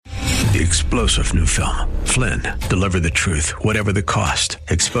The explosive new film, Flynn, deliver the truth, whatever the cost,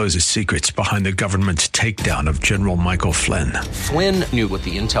 exposes secrets behind the government's takedown of General Michael Flynn. Flynn knew what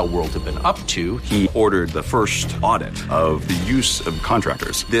the intel world had been up to. He ordered the first audit of the use of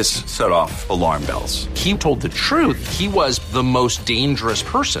contractors. This set off alarm bells. He told the truth. He was the most dangerous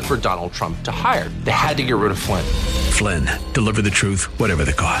person for Donald Trump to hire. They had to get rid of Flynn. Flynn, deliver the truth, whatever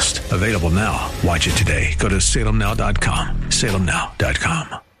the cost. Available now. Watch it today. Go to salemnow.com.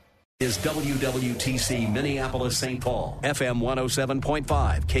 salemnow.com. Is WWTC Minneapolis St. Paul, FM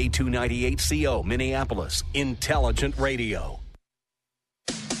 107.5, K298CO Minneapolis, Intelligent Radio.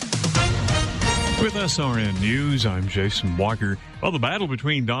 With SRN News, I'm Jason Walker. Well, the battle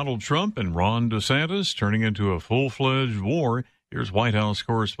between Donald Trump and Ron DeSantis turning into a full-fledged war. Here's White House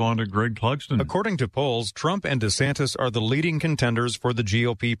correspondent Greg Clugston. According to polls, Trump and DeSantis are the leading contenders for the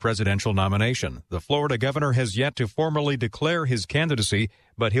GOP presidential nomination. The Florida governor has yet to formally declare his candidacy,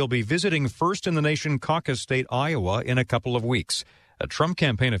 but he'll be visiting first-in-the-nation caucus state Iowa in a couple of weeks. A Trump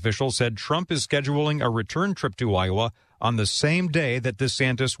campaign official said Trump is scheduling a return trip to Iowa on the same day that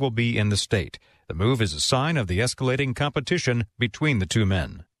DeSantis will be in the state. The move is a sign of the escalating competition between the two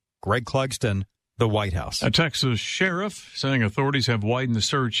men. Greg Clugston, the White House. A Texas sheriff saying authorities have widened the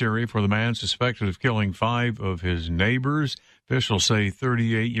search area for the man suspected of killing 5 of his neighbors. Officials say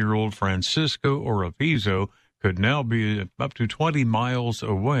 38-year-old Francisco Oropizzo could now be up to 20 miles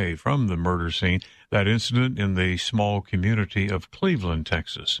away from the murder scene. That incident in the small community of Cleveland,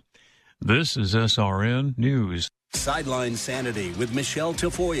 Texas. This is SRN News. Sideline Sanity with Michelle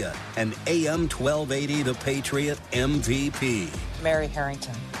Tafoya and AM 1280 The Patriot MVP. Mary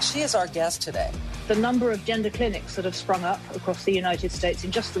Harrington. She is our guest today. The number of gender clinics that have sprung up across the United States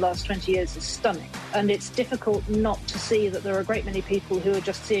in just the last 20 years is stunning. And it's difficult not to see that there are a great many people who are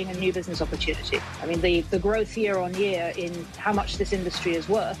just seeing a new business opportunity. I mean, the growth year on year in how much this industry is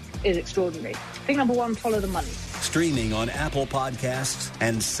worth is extraordinary. Thing number one, follow the money. Streaming on Apple Podcasts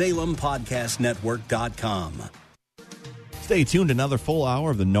and SalemPodcastNetwork.com. Stay tuned. Another full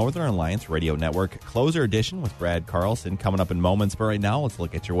hour of the Northern Alliance Radio Network Closer Edition with Brad Carlson coming up in moments. But right now, let's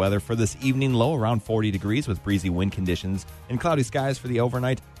look at your weather for this evening. Low around 40 degrees with breezy wind conditions and cloudy skies for the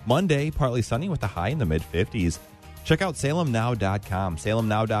overnight. Monday, partly sunny with a high in the mid-50s. Check out SalemNow.com.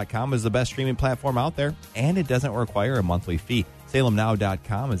 SalemNow.com is the best streaming platform out there, and it doesn't require a monthly fee.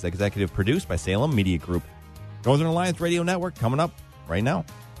 SalemNow.com is executive produced by Salem Media Group. Northern Alliance Radio Network coming up right now.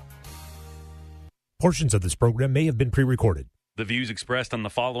 Portions of this program may have been pre-recorded. The views expressed on the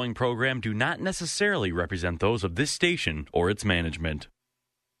following program do not necessarily represent those of this station or its management.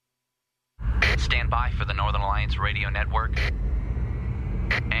 Stand by for the Northern Alliance Radio Network.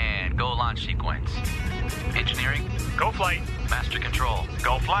 And go launch sequence. Engineering. Go flight. Master control.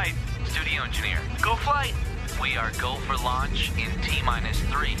 Go flight. Studio engineer. Go flight. We are go for launch in T-minus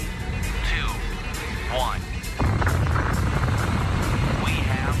 3, 2, 1. We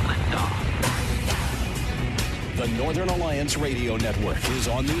have liftoff. The Northern Alliance Radio Network is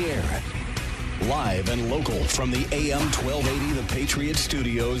on the air. Live and local from the AM 1280 The Patriot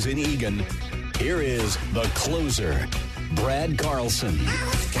Studios in Eagan. Here is the closer, Brad Carlson.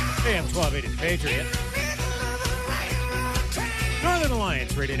 AM 1280 The Patriot. Northern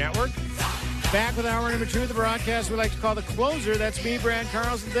Alliance Radio Network. Back with hour number 2 of the broadcast we like to call the closer. That's me, Brad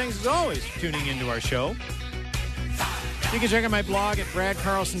Carlson. Thanks as always for tuning into our show. You can check out my blog at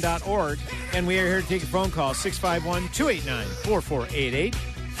bradcarlson.org. And we are here to take a phone call, 651-289-4488.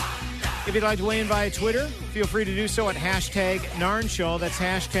 If you'd like to weigh in via Twitter, feel free to do so at hashtag NARN Show. That's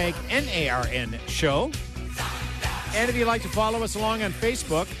hashtag NARN Show. And if you'd like to follow us along on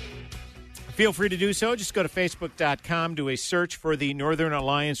Facebook, feel free to do so. Just go to facebook.com, do a search for the Northern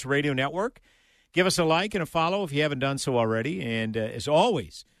Alliance Radio Network. Give us a like and a follow if you haven't done so already. And as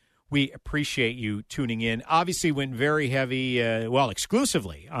always, we appreciate you tuning in. Obviously went very heavy,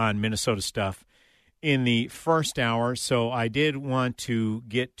 exclusively on Minnesota stuff in the first hour. So I did want to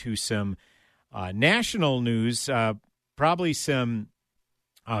get to some national news, probably some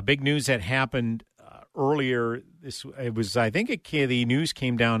big news that happened earlier. The news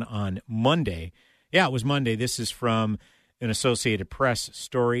came down on Monday. Yeah, it was Monday. This is from an Associated Press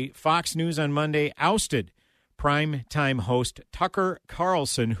story. Fox News on Monday ousted primetime host Tucker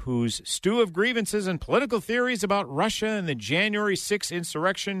Carlson, whose stew of grievances and political theories about Russia and the January 6th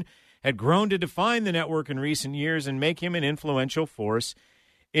insurrection had grown to define the network in recent years and make him an influential force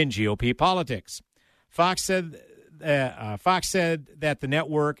in GOP politics. Fox said that the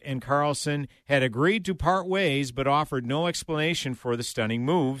network and Carlson had agreed to part ways but offered no explanation for the stunning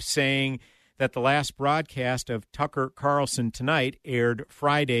move, saying that the last broadcast of Tucker Carlson Tonight aired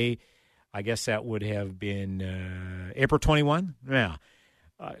Friday. I guess that would have been April 21. Yeah.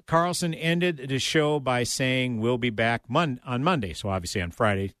 Carlson ended the show by saying we'll be back on Monday. So obviously on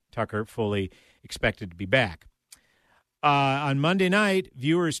Friday, Tucker fully expected to be back. On Monday night,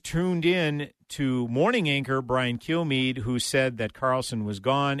 viewers tuned in to morning anchor Brian Kilmeade, who said that Carlson was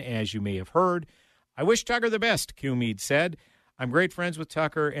gone, as you may have heard. I wish Tucker the best, Kilmeade said. I'm great friends with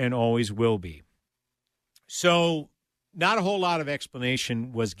Tucker and always will be. So not a whole lot of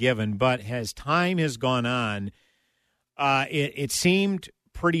explanation was given, but as time has gone on, it seemed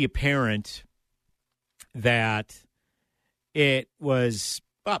pretty apparent that it was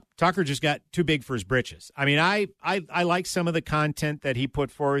Tucker just got too big for his britches. I mean, I like some of the content that he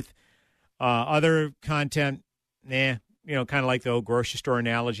put forth. Other content, kind of like the old grocery store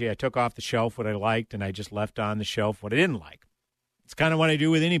analogy. I took off the shelf what I liked, and I just left on the shelf what I didn't like. It's kind of what I do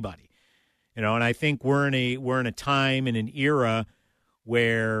with anybody, and I think we're in a time and an era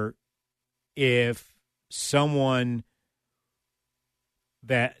where if someone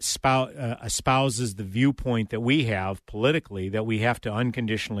that espouses the viewpoint that we have politically, that we have to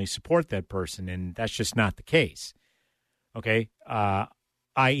unconditionally support that person, and that's just not the case. Okay,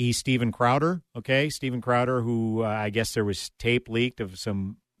 i.e. Steven Crowder. Okay, Steven Crowder, who I guess there was tape leaked of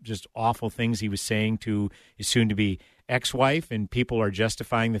some just awful things he was saying to his soon-to-be ex-wife, and people are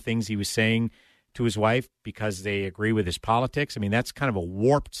justifying the things he was saying to his wife because they agree with his politics. I mean, that's kind of a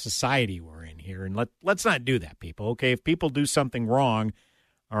warped society we're in here, and let's not do that, people. Okay, if people do something wrong,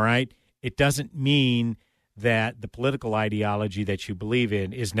 all right, it doesn't mean that the political ideology that you believe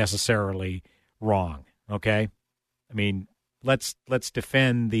in is necessarily wrong, okay? I mean, let's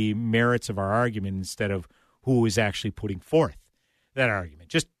defend the merits of our argument instead of who is actually putting forth that argument.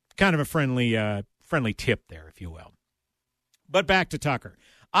 Just kind of a friendly tip there, if you will. But back to Tucker.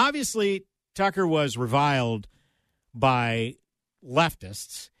 Obviously, Tucker was reviled by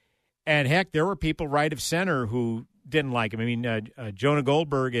leftists, and heck, there were people right of center who didn't like him. I mean, Jonah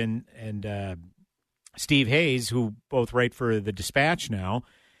Goldberg and Steve Hayes, who both write for the Dispatch now,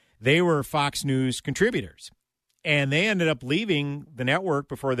 they were Fox News contributors. And they ended up leaving the network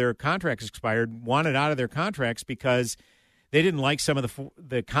before their contracts expired, wanted out of their contracts because they didn't like some of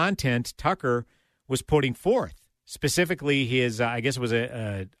the content Tucker was putting forth. Specifically, his, I guess it was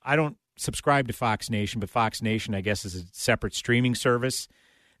I don't subscribe to Fox Nation, but Fox Nation, I guess, is a separate streaming service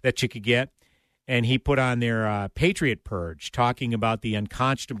that you could get. And he put on their Patriot Purge, talking about the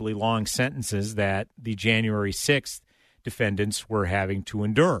unconscionably long sentences that the January 6th defendants were having to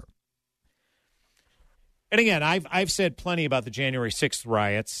endure. And again, I've said plenty about the January 6th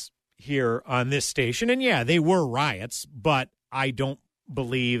riots here on this station. And yeah, they were riots, but I don't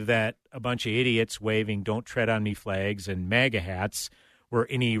believe that a bunch of idiots waving "Don't Tread on Me" flags and MAGA hats were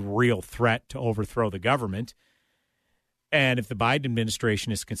any real threat to overthrow the government. And if the Biden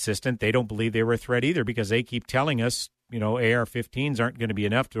administration is consistent, they don't believe they were a threat either, because they keep telling us, AR-15s aren't going to be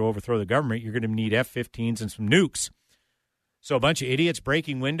enough to overthrow the government. You're going to need F-15s and some nukes. So a bunch of idiots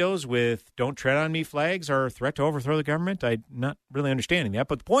breaking windows with "Don't Tread on Me" flags are a threat to overthrow the government? I'm not really understanding that.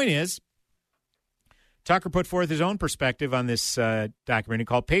 But the point is, Tucker put forth his own perspective on this documentary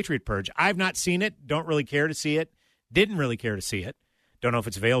called Patriot Purge. I've not seen it, don't really care to see it, didn't really care to see it. Don't know if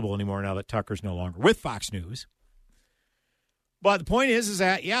it's available anymore now that Tucker's no longer with Fox News. But the point is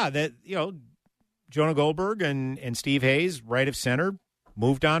that, Jonah Goldberg and Steve Hayes, right of center,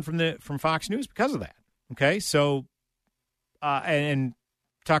 moved on from Fox News because of that. Okay, so and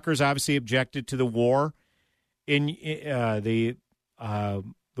Tucker's obviously objected to the war in the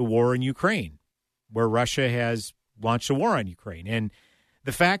war in Ukraine, where Russia has launched a war on Ukraine, and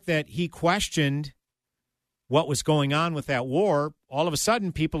the fact that he questioned what was going on with that war, all of a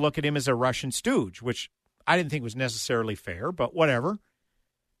sudden people look at him as a Russian stooge, which I didn't think was necessarily fair, but whatever.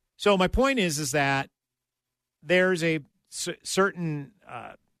 So my point is that there's a certain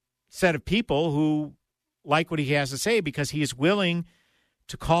set of people who like what he has to say because he is willing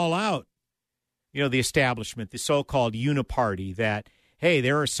to call out, the establishment, the so-called uniparty, that, hey,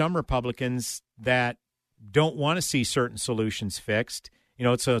 there are some Republicans that don't want to see certain solutions fixed.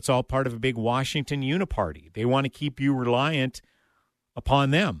 It's all part of a big Washington uniparty. They want to keep you reliant upon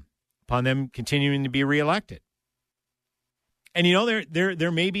them continuing to be reelected. And,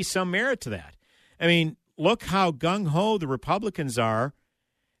 there may be some merit to that. I mean, look how gung-ho the Republicans are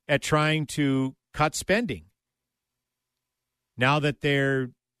at trying to cut spending now that they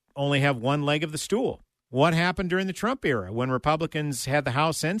only have one leg of the stool. What happened during the Trump era when Republicans had the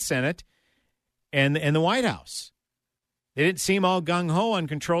House and Senate and the White House? They didn't seem all gung-ho on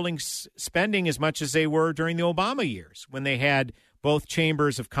controlling spending as much as they were during the Obama years when they had both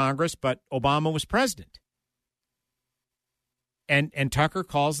chambers of Congress, but Obama was president. And Tucker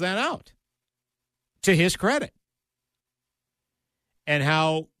calls that out, to his credit. and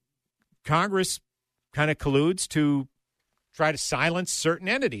how Congress kind of colludes to try to silence certain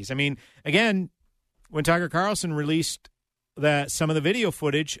entities. I mean, again, when Tucker Carlson released some of the video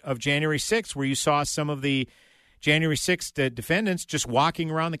footage of January 6th, where you saw some of the January 6th defendants just walking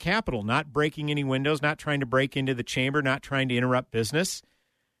around the Capitol, not breaking any windows, not trying to break into the chamber, not trying to interrupt business.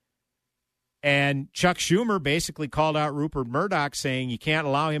 And Chuck Schumer basically called out Rupert Murdoch, saying you can't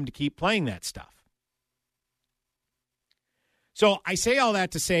allow him to keep playing that stuff. So I say all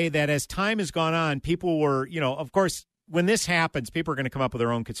that to say that as time has gone on, people were, of course, when this happens, people are going to come up with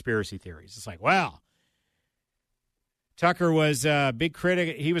their own conspiracy theories. It's like, well, Tucker was a big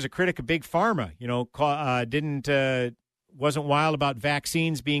critic. He was a critic of Big Pharma, wasn't wild about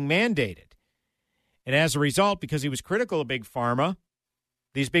vaccines being mandated. And as a result, because he was critical of Big Pharma,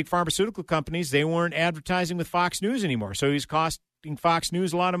 these big pharmaceutical companies, they weren't advertising with Fox News anymore. So he was costing Fox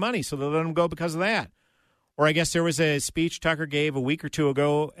News a lot of money. So they let him go because of that. Or I guess there was a speech Tucker gave a week or two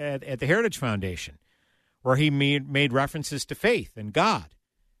ago at the Heritage Foundation where he made references to faith and God.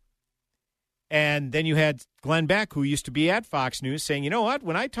 And then you had Glenn Beck, who used to be at Fox News, saying, you know what,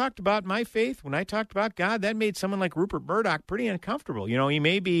 when I talked about my faith, when I talked about God, that made someone like Rupert Murdoch pretty uncomfortable. He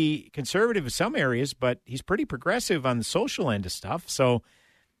may be conservative in some areas, but he's pretty progressive on the social end of stuff. So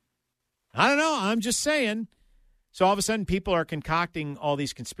I don't know. I'm just saying. So all of a sudden, people are concocting all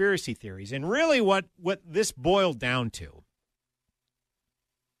these conspiracy theories. And really what this boiled down to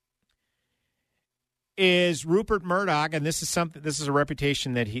is Rupert Murdoch, and this is a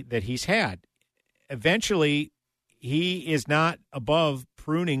reputation that he's had. Eventually, he is not above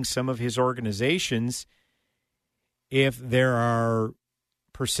pruning some of his organizations if there are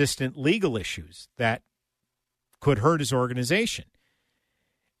persistent legal issues that could hurt his organization.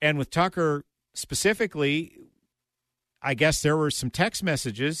 And with Tucker specifically, I guess there were some text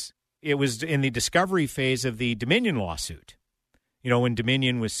messages. It was in the discovery phase of the Dominion lawsuit. When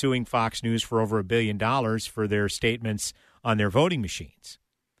Dominion was suing Fox News for over $1 billion for their statements on their voting machines.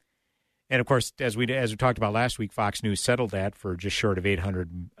 And, of course, as we talked about last week, Fox News settled that for just short of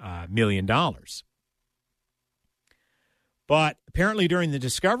 $800 million. But apparently during the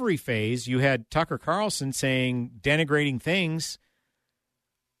discovery phase, you had Tucker Carlson saying denigrating things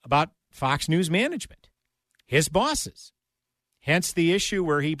about Fox News management, his bosses. Hence the issue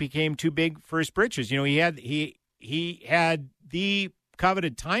where he became too big for his britches. He had the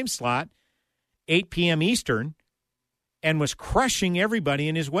coveted time slot, 8 p.m. Eastern, and was crushing everybody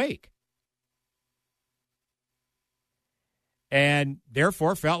in his wake. And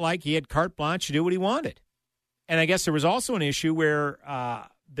therefore felt like he had carte blanche to do what he wanted. And I guess there was also an issue where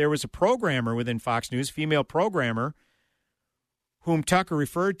there was a programmer within Fox News, female programmer, whom Tucker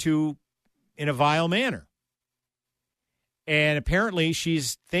referred to in a vile manner. And apparently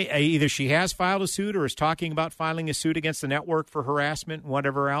either she has filed a suit or is talking about filing a suit against the network for harassment and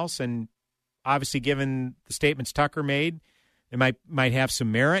whatever else. And obviously, given the statements Tucker made, they might have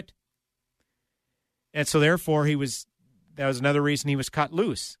some merit. And so therefore, that was another reason he was cut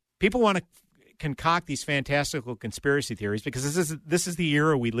loose. People want to concoct these fantastical conspiracy theories because this is the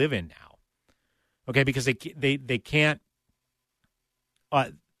era we live in now. Okay, because they can't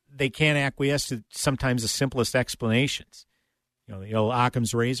acquiesce to sometimes the simplest explanations. The old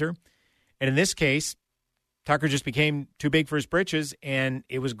Occam's razor. And in this case, Tucker just became too big for his britches, and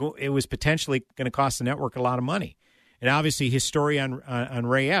it was potentially going to cost the network a lot of money. And obviously, his story on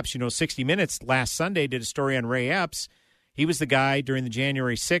Ray Epps, 60 Minutes last Sunday did a story on Ray Epps. He was the guy during the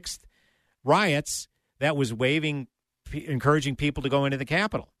January 6th riots that was encouraging people to go into the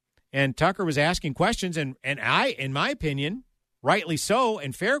Capitol. And Tucker was asking questions, and I, in my opinion, rightly so,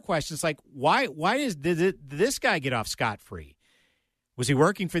 and fair questions like, why did this guy get off scot-free? Was he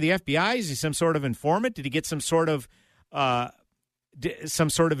working for the FBI? Is he some sort of informant? Did he get some sort of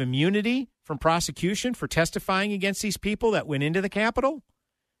immunity from prosecution for testifying against these people that went into the Capitol?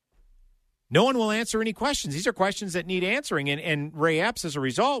 No one will answer any questions. These are questions that need answering. And Ray Epps, as a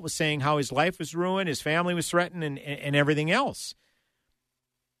result, was saying how his life was ruined, his family was threatened, and everything else.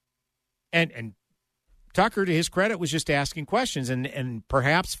 And Tucker, to his credit, was just asking questions. And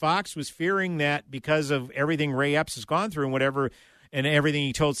perhaps Fox was fearing that because of everything Ray Epps has gone through and everything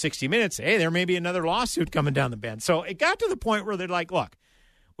he told 60 Minutes, hey, there may be another lawsuit coming down the bend. So it got to the point where they're like, look,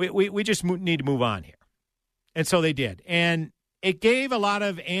 we just need to move on here. And so they did. And it gave a lot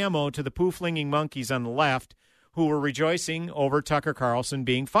of ammo to the poo-flinging monkeys on the left who were rejoicing over Tucker Carlson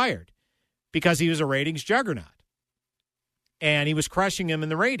being fired because he was a ratings juggernaut. And he was crushing them in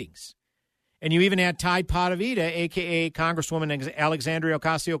the ratings. And you even had Tide Potavita, a.k.a. Congresswoman Alexandria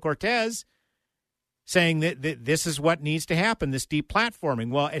Ocasio-Cortez, saying that this is what needs to happen, this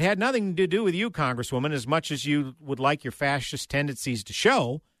deplatforming. Well, it had nothing to do with you, Congresswoman, as much as you would like your fascist tendencies to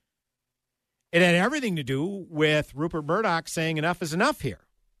show. It had everything to do with Rupert Murdoch saying enough is enough here.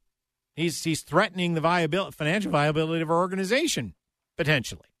 He's threatening the financial viability of our organization,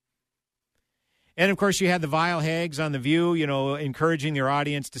 potentially. And, of course, you had the vile hags on The View, encouraging their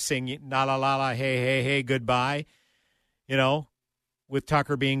audience to sing la la la la, hey, hey, hey, goodbye, with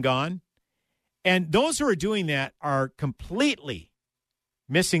Tucker being gone. And those who are doing that are completely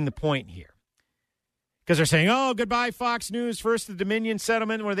missing the point here. Because they're saying, oh, goodbye, Fox News. First, the Dominion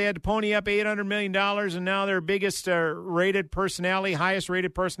settlement where they had to pony up $800 million, and now their biggest rated personality, highest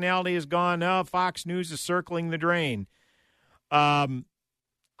rated personality is gone. Oh, Fox News is circling the drain. I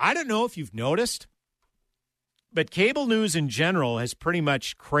don't know if you've noticed, but cable news in general has pretty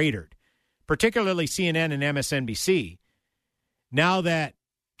much cratered, particularly CNN and MSNBC. Now that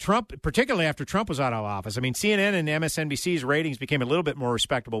Trump, particularly after Trump was out of office. I mean, CNN and MSNBC's ratings became a little bit more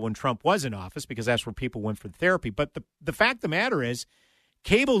respectable when Trump was in office because that's where people went for the therapy. But the fact of the matter is,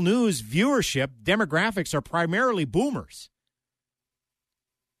 cable news viewership demographics are primarily boomers,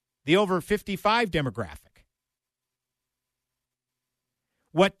 the over 55 demographic.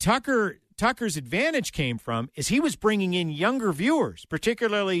 What Tucker's advantage came from is he was bringing in younger viewers,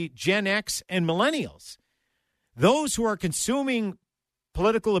 particularly Gen X and millennials, those who are consuming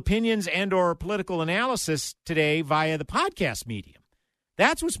political opinions and or political analysis today via the podcast medium.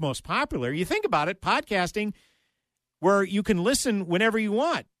 That's what's most popular. You think about it, podcasting, where you can listen whenever you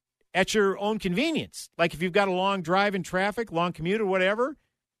want at your own convenience. Like if you've got a long drive in traffic, long commute or whatever,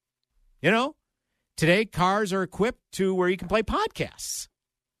 today cars are equipped to where you can play podcasts.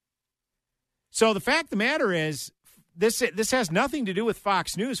 So the fact of the matter is, this has nothing to do with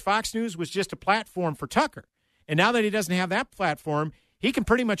Fox News. Fox News was just a platform for Tucker. And now that he doesn't have that platform, he can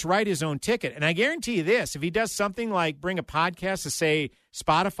pretty much write his own ticket. And I guarantee you this, if he does something like bring a podcast to, say,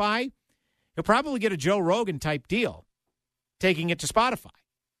 Spotify, he'll probably get a Joe Rogan type deal, taking it to Spotify.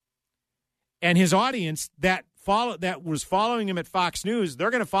 And his audience that was following him at Fox News,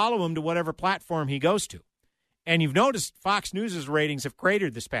 they're going to follow him to whatever platform he goes to. And you've noticed Fox News' ratings have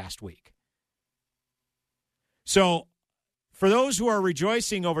cratered this past week. So for those who are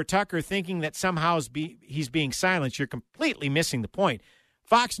rejoicing over Tucker thinking that somehow he's being silenced, you're completely missing the point.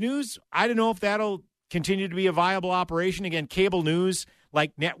 Fox News, I don't know if that'll continue to be a viable operation. Again, cable news,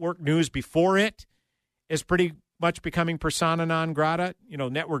 like network news before it, is pretty much becoming persona non grata.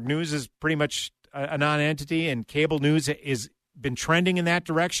 Network news is pretty much a non-entity, and cable news has been trending in that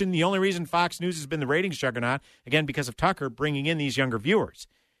direction. The only reason Fox News has been the ratings juggernaut, again, because of Tucker bringing in these younger viewers.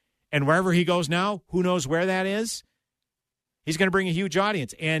 And wherever he goes now, who knows where that is? He's going to bring a huge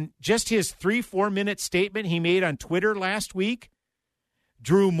audience. And just his 3-4 minute statement he made on Twitter last week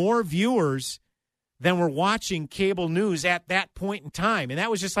drew more viewers than were watching cable news at that point in time. And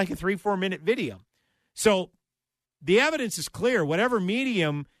that was just like a 3-4 minute video. So the evidence is clear. Whatever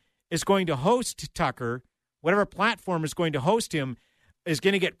medium is going to host Tucker, whatever platform is going to host him, is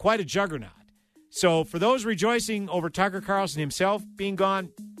going to get quite a juggernaut. So for those rejoicing over Tucker Carlson himself being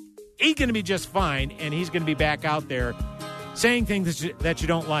gone, he's going to be just fine, and he's going to be back out there saying things that you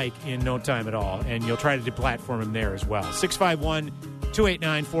don't like in no time at all, and you'll try to deplatform him there as well.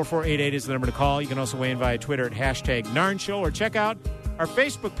 651-289-4488 is the number to call. You can also weigh in via Twitter at #NarnShow, or check out our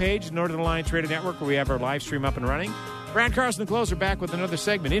Facebook page, Northern Alliance Radio Network, where we have our live stream up and running. Brad Carlson, the closer, back with another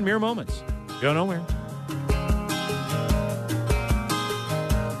segment in mere moments. Go nowhere.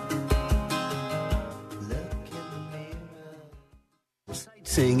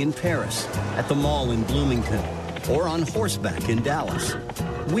 Sightseeing in Paris, at the mall in Bloomington, or on horseback in Dallas.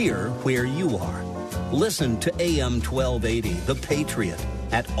 We're where you are. Listen to AM 1280, The Patriot,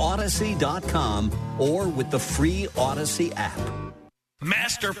 at Odyssey.com or with the free Odyssey app.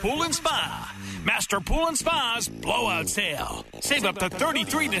 Master Pool and Spa. Master Pool and Spa's blowout sale. Save up to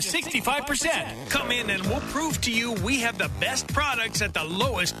 33 to 65%. Come in and we'll prove to you we have the best products at the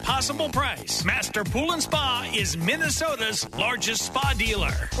lowest possible price. Master Pool and Spa is Minnesota's largest spa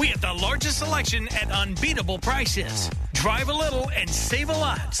dealer. We have the largest selection at unbeatable prices. Drive a little and save a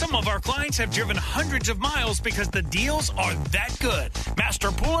lot. Some of our clients have driven hundreds of miles because the deals are that good.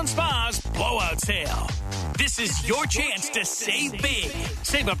 Master Pool and Spa's blowout sale. This is your chance to save big.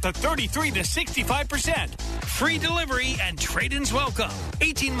 Save up to 33 to 65%. Free delivery and trade-ins welcome.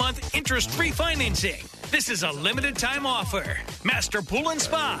 18-month interest-free financing. This is a limited-time offer. Master Pool and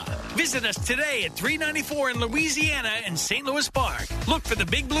Spa. Visit us today at 394 in Louisiana and St. Louis Park. Look for the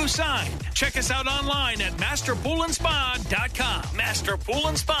big blue sign. Check us out online at masterpoolandspa.com.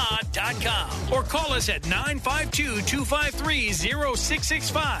 Masterpoolandspa.com. Or call us at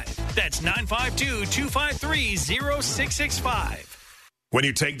 952-253-0665. That's 952-253-0665. When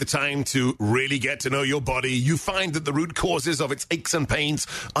you take the time to really get to know your body, you find that the root causes of its aches and pains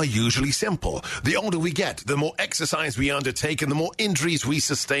are usually simple. The older we get, the more exercise we undertake, and the more injuries we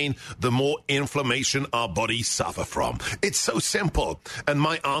sustain, the more inflammation our bodies suffer from. It's so simple. And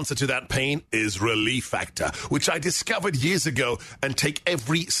my answer to that pain is Relief Factor, which I discovered years ago and take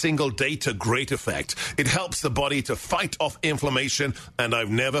every single day to great effect. It helps the body to fight off inflammation, and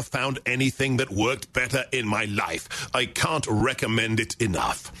I've never found anything that worked better in my life. I can't recommend it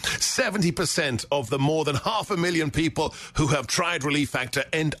enough. 70% of the more than 500,000 people who have tried Relief Factor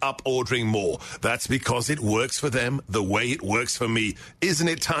end up ordering more. That's because it works for them the way it works for me. Isn't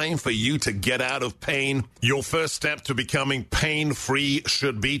it time for you to get out of pain? Your first step to becoming pain-free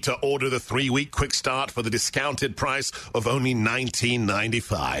should be to order the 3-week quick start for the discounted price of only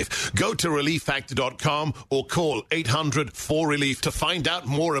 $19.95. Go to relieffactor.com or call 800-4RELIEF to find out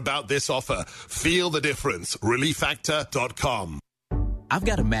more about this offer. Feel the difference. relieffactor.com. I've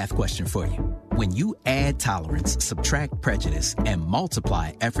got a math question for you. When you add tolerance, subtract prejudice, and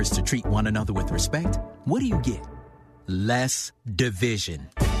multiply efforts to treat one another with respect, what do you get? Less division.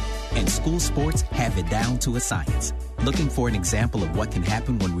 And school sports have it down to a science. Looking for an example of what can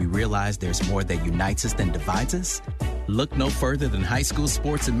happen when we realize there's more that unites us than divides us? Look no further than high school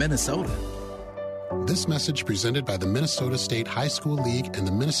sports in Minnesota. This message presented by the Minnesota State High School League and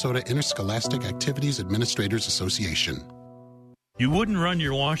the Minnesota Interscholastic Activities Administrators Association. You wouldn't run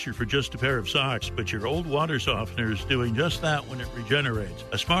your washer for just a pair of socks, but your old water softener is doing just that when it regenerates.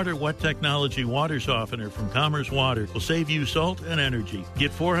 A smarter wet technology water softener from Commerce Water will save you salt and energy.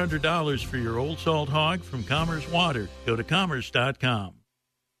 Get $400 for your old salt hog from Commerce Water. Go to commerce.com.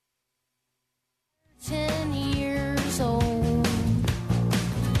 10 years old.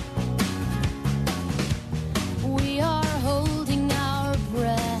 We are holding our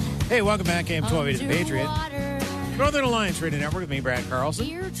breath. Hey, welcome back, AM 1280 The Patriot. Northern Alliance Radio Network with me, Brad Carlson.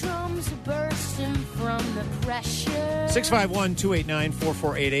 Eardrums are bursting from the pressure.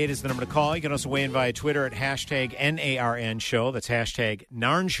 651-289-4488 is the number to call. You can also weigh in via Twitter at hashtag NARN Show. That's hashtag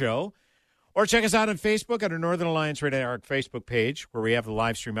NARN Show. Or check us out on Facebook at our Northern Alliance Radio Network Facebook page, where we have the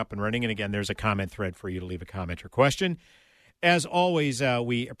live stream up and running. And again, there's a comment thread for you to leave a comment or question. As always,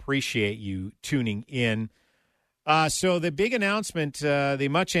 we appreciate you tuning in. So the big announcement, the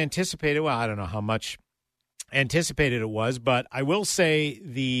much anticipated, well, I don't know how much anticipated it was, but I will say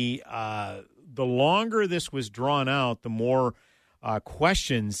the longer this was drawn out, the more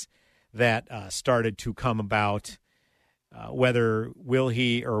questions that started to come about, whether will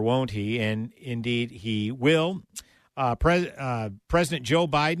he or won't he, and indeed he will. President Joe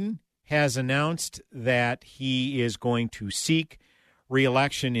Biden has announced that he is going to seek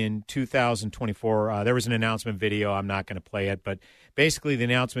re-election in 2024. There was an announcement video. I'm not going to play it, but basically the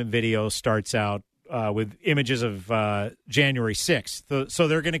announcement video starts out with images of January 6th. So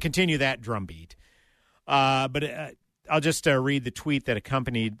they're going to continue that drumbeat. But I'll just read the tweet that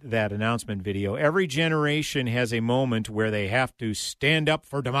accompanied that announcement video. Every generation has a moment where they have to stand up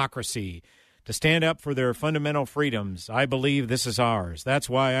for democracy, to stand up for their fundamental freedoms. I believe this is ours. That's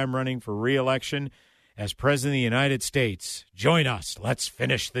why I'm running for re-election as President of the United States. Join us. Let's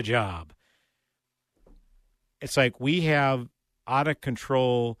finish the job. It's like we have out of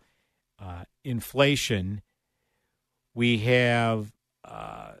control inflation. We have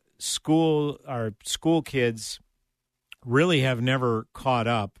our school kids really have never caught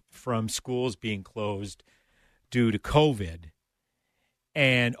up from schools being closed due to COVID.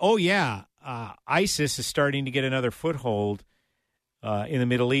 And, ISIS is starting to get another foothold in the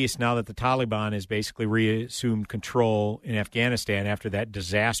Middle East now that the Taliban has basically reassumed control in Afghanistan after that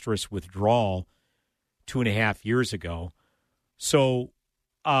disastrous withdrawal 2.5 years ago. So,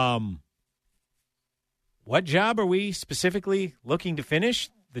 what job are we specifically looking to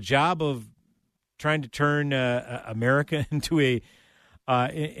finish? The job of trying to turn America into a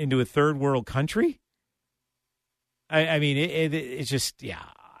third world country? I mean, it's just,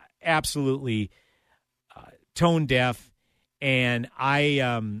 absolutely tone deaf. And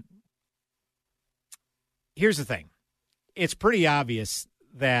here's the thing. It's pretty obvious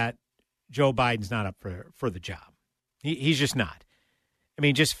that Joe Biden's not up for the job. He's just not. I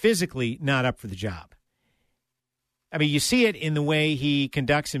mean, just physically not up for the job. I mean, you see it in the way he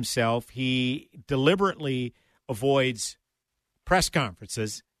conducts himself. He deliberately avoids press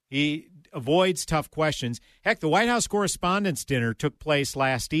conferences. He avoids tough questions. Heck, the White House Correspondents' Dinner took place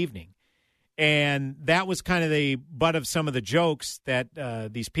last evening. And that was kind of the butt of some of the jokes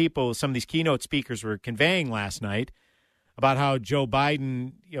that these people, some of these keynote speakers were conveying last night about how Joe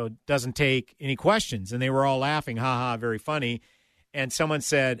Biden, doesn't take any questions. And they were all laughing, ha ha, very funny. and someone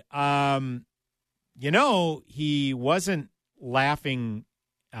said, he wasn't laughing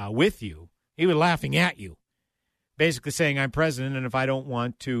with you. He was laughing at you, basically saying, I'm president, and if I don't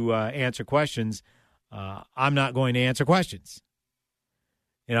want to answer questions, I'm not going to answer questions.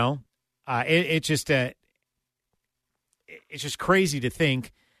 It's just crazy to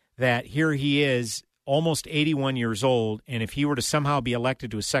think that here he is, almost 81 years old, and if he were to somehow be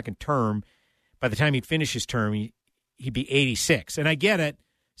elected to a second term, by the time he'd finish his term, he'd be 86. And I get it.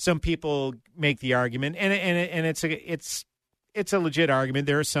 Some people make the argument, and it's a legit argument.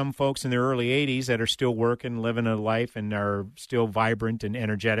 There are some folks in their early 80s that are still working, living a life, and are still vibrant and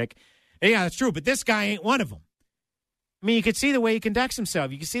energetic. And yeah, that's true, but this guy ain't one of them. I mean, you can see the way he conducts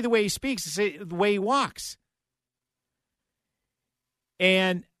himself. You can see the way he speaks, the way he walks.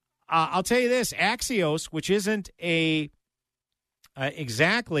 And I'll tell you this, Axios, which isn't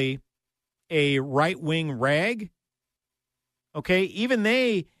exactly a right-wing rag, okay, even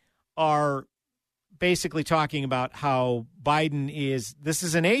they are basically talking about how this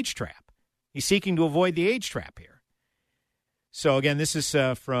is an age trap. He's seeking to avoid the age trap here. So, again, this is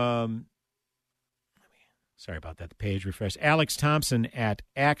from, sorry about that, the page refreshed, Alex Thompson at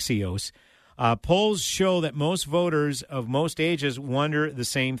Axios. Polls show that most voters of most ages wonder the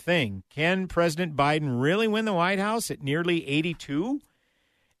same thing. Can President Biden really win the White House at nearly 82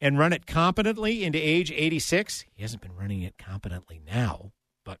 and run it competently into age 86? He hasn't been running it competently now,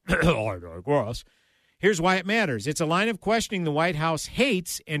 but I digress. Here's why it matters. It's a line of questioning the White House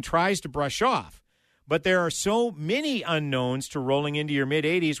hates and tries to brush off. But there are so many unknowns to rolling into your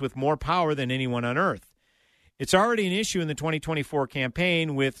mid-80s with more power than anyone on earth. It's already an issue in the 2024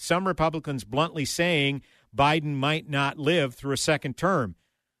 campaign, with some Republicans bluntly saying Biden might not live through a second term.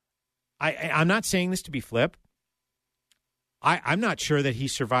 I'm not saying this to be flip. I'm not sure that he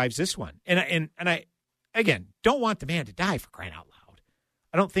survives this one. And I, again, don't want the man to die, for crying out loud.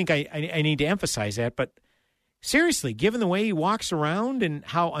 I don't think I need to emphasize that. But seriously, given the way he walks around and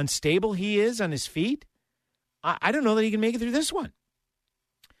how unstable he is on his feet, I don't know that he can make it through this one.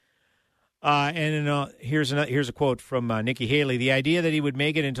 Here's a quote from Nikki Haley. The idea that he would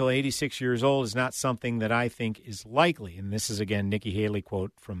make it until 86 years old is not something that I think is likely. And this is, again, Nikki Haley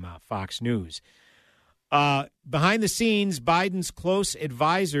quote from Fox News. Behind the scenes, Biden's close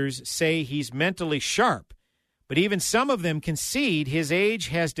advisors say he's mentally sharp, but even some of them concede his age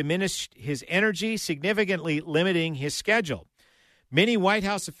has diminished his energy, significantly limiting his schedule. Many White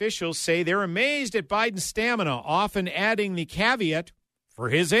House officials say they're amazed at Biden's stamina, often adding the caveat, for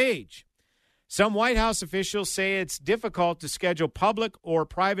his age. Some White House officials say it's difficult to schedule public or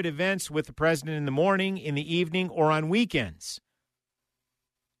private events with the president in the morning, in the evening, or on weekends.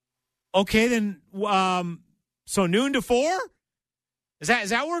 Okay, then, so noon to 4? Is that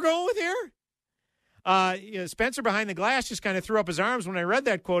what we're going with here? Spencer behind the glass just kind of threw up his arms when I read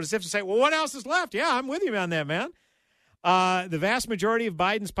that quote, as if to say, well, what else is left? Yeah, I'm with you on that, man. The vast majority of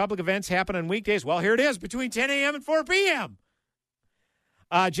Biden's public events happen on weekdays. Well, here it is, between 10 a.m. and 4 p.m.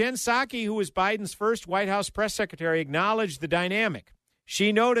 Jen Psaki, who was Biden's first White House press secretary, acknowledged the dynamic.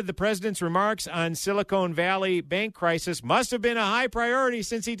 She noted the president's remarks on Silicon Valley bank crisis must have been a high priority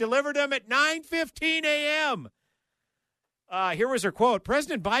since he delivered them at 9:15 a.m. Here was her quote.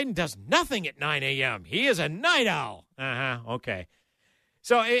 President Biden does nothing at 9 a.m. He is a night owl. Okay.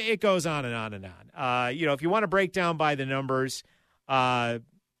 So it goes on and on and on. If you want to break down by the numbers,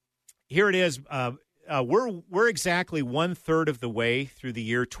 here it is. We're exactly 1/3 of the way through the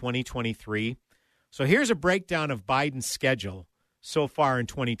year 2023. So here's a breakdown of Biden's schedule so far in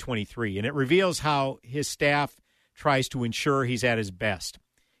 2023, and it reveals how his staff tries to ensure he's at his best.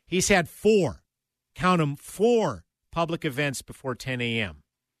 He's had 4 public events before 10 a.m.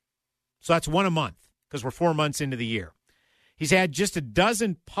 So that's 1 a month, because we're 4 months into the year. He's had just a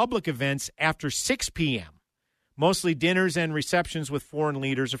dozen public events after 6 p.m., mostly dinners and receptions with foreign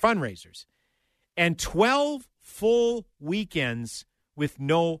leaders or fundraisers, and 12 full weekends with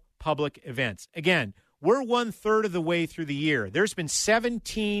no public events. Again, we're 1/3 of the way through the year. There's been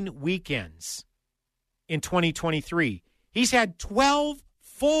 17 weekends in 2023. He's had 12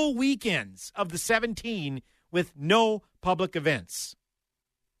 full weekends of the 17 with no public events.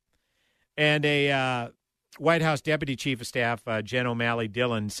 And a White House Deputy Chief of Staff, Jen O'Malley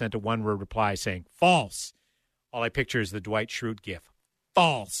Dillon, sent a one-word reply saying, false. All I picture is the Dwight Schrute gif.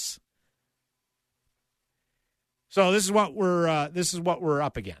 False. So this is what we're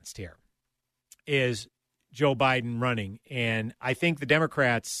up against here, is Joe Biden running, and I think the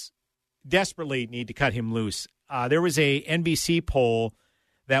Democrats desperately need to cut him loose. There was a NBC poll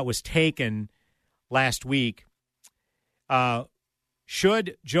that was taken last week.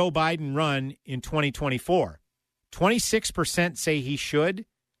 Should Joe Biden run in 2024? 26% say he should.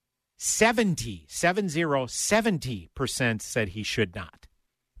 70% said he should not.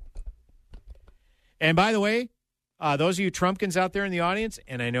 And by the way, those of you Trumpkins out there in the audience,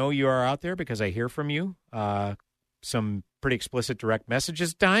 and I know you are out there because I hear from you, some pretty explicit direct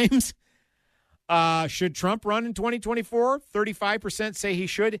messages at times. Should Trump run in 2024? 35% say he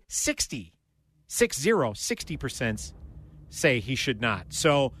should. 60% say he should not.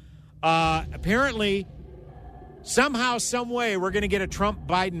 So apparently, somehow, some way, we're going to get a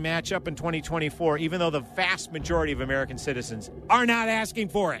Trump-Biden matchup in 2024, even though the vast majority of American citizens are not asking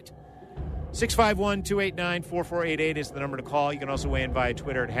for it. 651-289-4488 is the number to call. You can also weigh in via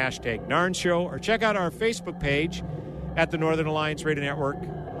Twitter at hashtag Narn Show, or check out our Facebook page at the Northern Alliance Radio Network,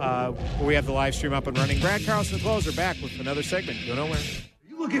 where we have the live stream up and running. Brad Carlson, the closer, back with another segment. Go nowhere. Are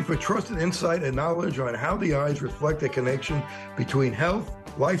you looking for trusted insight and knowledge on how the eyes reflect a connection between health,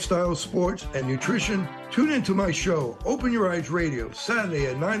 lifestyle, sports, and nutrition? Tune into my show, Open Your Eyes Radio, Saturday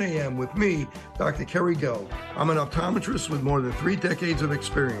at 9 a.m. with me, Dr. Kerry Gell. I'm an optometrist with more than 3 decades of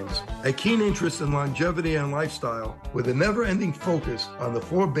experience, a keen interest in longevity and lifestyle, with a never-ending focus on the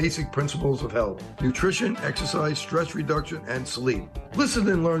 4 basic principles of health: nutrition, exercise, stress reduction, and sleep. Listen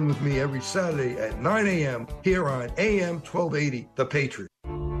and learn with me every Saturday at 9 a.m. here on AM 1280, The Patriot.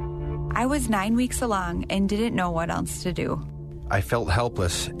 I was 9 weeks along and didn't know what else to do. I felt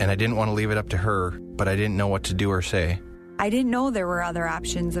helpless, and I didn't want to leave it up to her, but I didn't know what to do or say. I didn't know there were other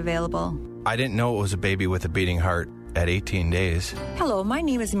options available. I didn't know it was a baby with a beating heart at 18 days. Hello, my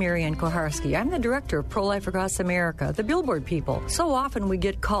name is Marianne Koharski. I'm the director of Pro-Life Across America, the Billboard people. So often we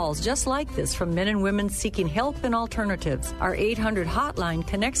get calls just like this from men and women seeking help and alternatives. Our 800 hotline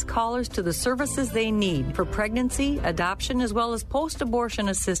connects callers to the services they need for pregnancy, adoption, as well as post-abortion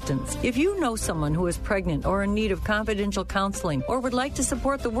assistance. If you know someone who is pregnant or in need of confidential counseling or would like to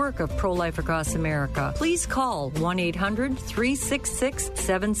support the work of Pro-Life Across America, please call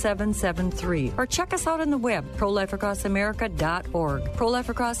 1-800-366-7773 or check us out on the web, prolifeacrossamerica.org. Pro-Life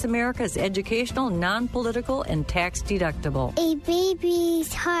Across America is educational, non-political, and tax-deductible. A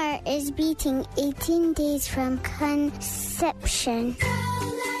baby's heart is beating 18 days from conception.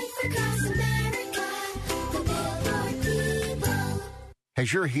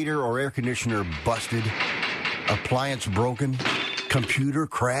 Has your heater or air conditioner busted? Appliance broken? Computer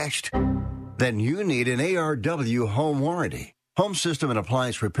crashed? Then you need an ARW home warranty. Home system and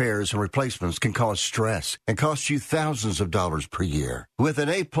appliance repairs and replacements can cause stress and cost you thousands of dollars per year. With an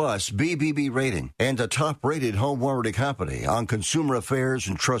A-plus BBB rating and a top-rated home warranty company on Consumer Affairs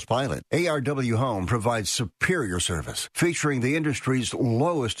and Trustpilot, ARW Home provides superior service, featuring the industry's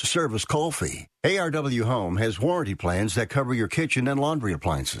lowest service call fee. ARW Home has warranty plans that cover your kitchen and laundry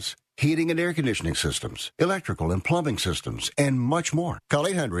appliances, heating and air conditioning systems, electrical and plumbing systems, and much more. Call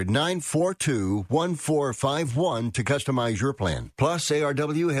 800-942-1451 to customize your plan. Plus,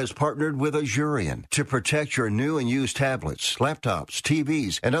 ARW has partnered with Azurian to protect your new and used tablets, laptops,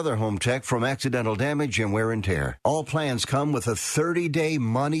 TVs, and other home tech from accidental damage and wear and tear. All plans come with a 30-day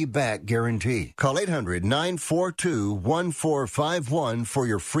money-back guarantee. Call 800-942-1451 for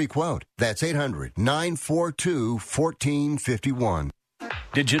your free quote. That's 800-942-1451.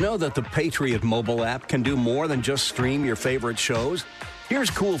 Did you know that the Patriot mobile app can do more than just stream your favorite shows? Here's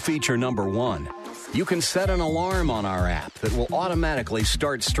cool feature number 1. You can set an alarm on our app that will automatically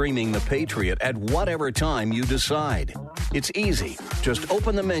start streaming the Patriot at whatever time you decide. It's easy. Just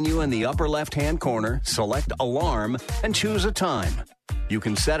open the menu in the upper left-hand corner, select Alarm, and choose a time. You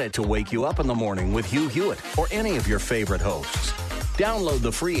can set it to wake you up in the morning with Hugh Hewitt or any of your favorite hosts. Download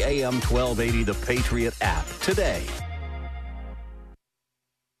the free AM 1280 The Patriot app today.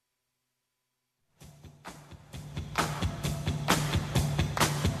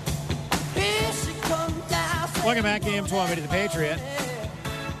 Welcome back to AM 1280 The Patriot.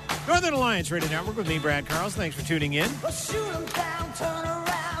 Northern Alliance Radio Network with me, Brad Carlson. Thanks for tuning in.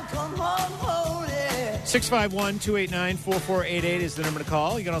 651-289-4488 is the number to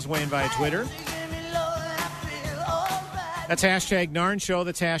call. You can also weigh in via Twitter. That's hashtag Narn Show.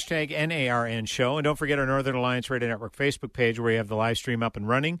 That's hashtag NARN Show. And don't forget our Northern Alliance Radio Network Facebook page where we have the live stream up and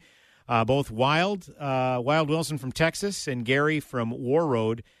running. Both Wild Wilson from Texas and Gary from War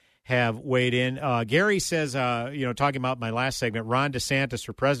Road have weighed in. Gary says, talking about my last segment, Ron DeSantis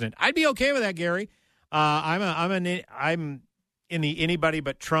for president. I'd be okay with that, Gary. I'm in the anybody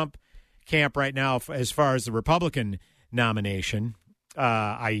but Trump camp right now as far as the Republican nomination.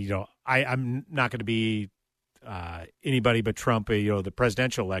 I'm not going to be anybody but Trump. The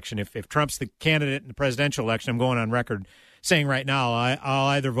presidential election. If Trump's the candidate in the presidential election, I'm going on record saying right now I'll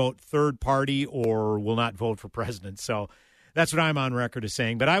either vote third party or will not vote for president. So that's what I'm on record as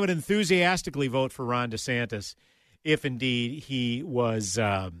saying. But I would enthusiastically vote for Ron DeSantis if indeed he was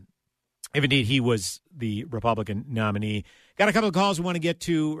the Republican nominee. Got a couple of calls we want to get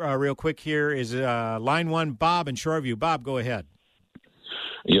to real quick here. Is line one, Bob in Shoreview. Bob, go ahead.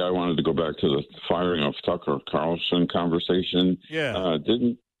 Yeah, I wanted to go back to the firing of Tucker Carlson conversation. Yeah.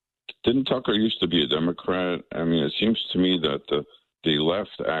 Didn't Tucker used to be a Democrat? I mean, it seems to me that the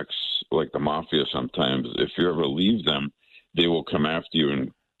left acts like the mafia sometimes. If you ever leave them, they will come after you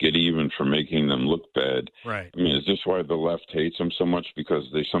and get even for making them look bad. Right. I mean, is this why the left hates him so much? Because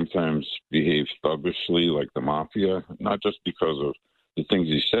they sometimes behave thuggishly like the mafia, not just because of the things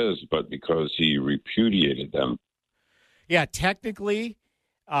he says, but because he repudiated them. Yeah, technically,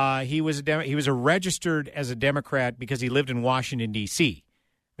 he was registered as a Democrat because he lived in Washington, D.C.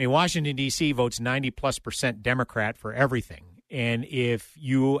 I mean, Washington, D.C. votes 90+% Democrat for everything. And if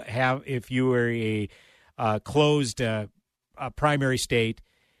you are a closed primary state,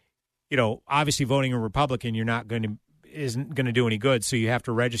 obviously voting a Republican, isn't going to do any good. So you have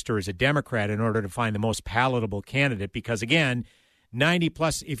to register as a Democrat in order to find the most palatable candidate. Because again,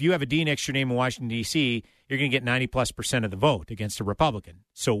 90+, if you have a D next to your name in Washington, D.C., you're going to get 90+% of the vote against a Republican.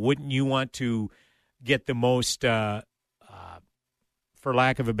 So wouldn't you want to get the most, for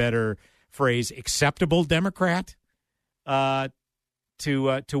lack of a better phrase, acceptable Democrat to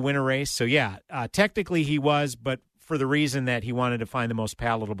win a race? So yeah, technically he was, but for the reason that he wanted to find the most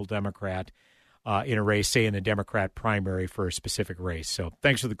palatable Democrat in a race, say in the Democrat primary for a specific race. So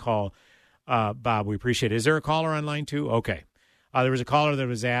thanks for the call, Bob. We appreciate it. Is there a caller on line two? Okay. There was a caller that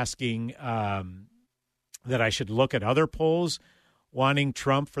was asking that I should look at other polls wanting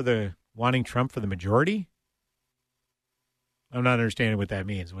Trump for the majority. I'm not understanding what that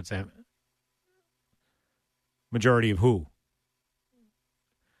means. What's that? Majority of who?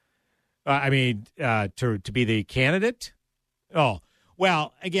 To be the candidate? Oh,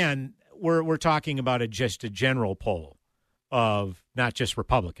 well, again, we're talking about just a general poll of not just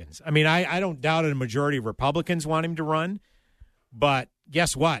Republicans. I mean, I don't doubt a majority of Republicans want him to run, but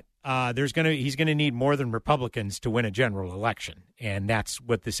guess what? He's going to need more than Republicans to win a general election, and that's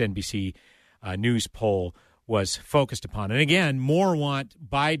what this NBC News poll was focused upon. And again, more want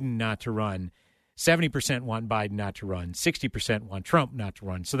Biden not to run. 70% want Biden not to run. 60% want Trump not to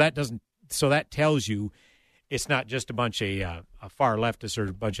run. So that tells you it's not just a bunch of far leftists or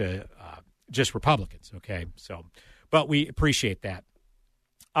a bunch of just Republicans. Okay, but we appreciate that.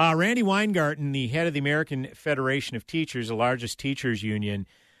 Randy Weingarten, the head of the American Federation of Teachers, the largest teachers union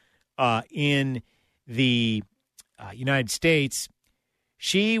in the United States,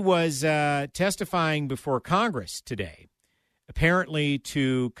 she was testifying before Congress today, apparently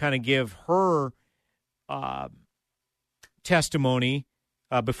to kind of give her testimony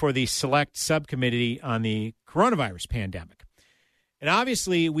before the select subcommittee on the coronavirus pandemic. And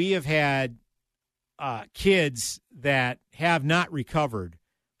obviously, we have had kids that have not recovered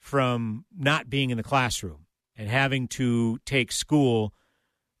from not being in the classroom and having to take school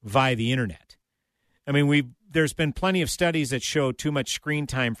via the internet. I mean, there's been plenty of studies that show too much screen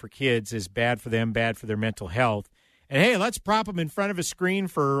time for kids is bad for them, bad for their mental health. And hey, let's prop them in front of a screen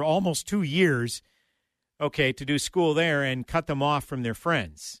for almost 2 years, okay, to do school there and cut them off from their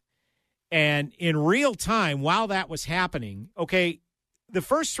friends. And in real time, while that was happening, okay, the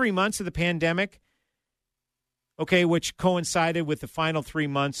first 3 months of the pandemic, okay, which coincided with the final 3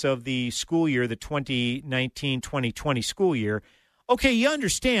 months of the school year, the 2019-2020 school year, okay, you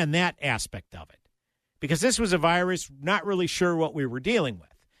understand that aspect of it because this was a virus, not really sure what we were dealing with.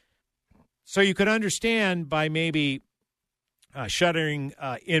 So you could understand by maybe shuttering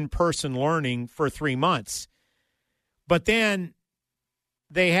in-person learning for 3 months. But then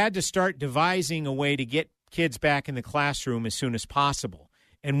they had to start devising a way to get kids back in the classroom as soon as possible.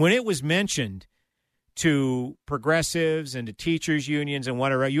 And when it was mentioned to progressives and to teachers unions and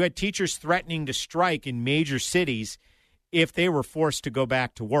whatever, you had teachers threatening to strike in major cities if they were forced to go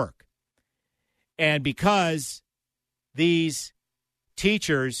back to work. And because these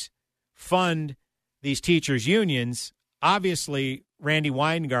teachers fund these teachers unions, obviously Randy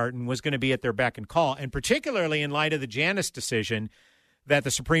Weingarten was going to be at their beck and call, and particularly in light of the Janus decision that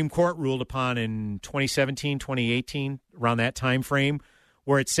the Supreme Court ruled upon in 2017, 2018, around that time frame,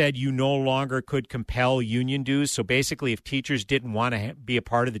 where it said you no longer could compel union dues. So basically, if teachers didn't want to be a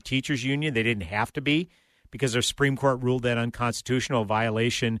part of the teachers union, they didn't have to be because the Supreme Court ruled that unconstitutional,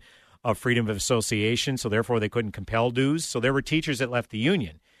 violation of freedom of association, so therefore they couldn't compel dues. So there were teachers that left the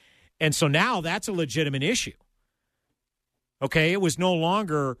union. And so now that's a legitimate issue. Okay, it was no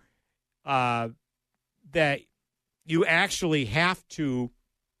longer that you actually have to,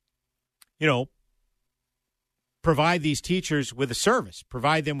 provide these teachers with a service,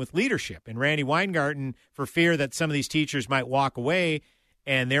 provide them with leadership. And Randy Weingarten, for fear that some of these teachers might walk away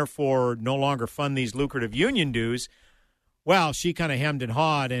and therefore no longer fund these lucrative union dues, well, she kind of hemmed and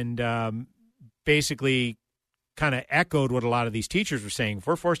hawed and basically kind of echoed what a lot of these teachers were saying. If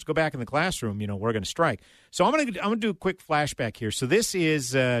we're forced to go back in the classroom, we're going to strike. So I'm going to do a quick flashback here. So this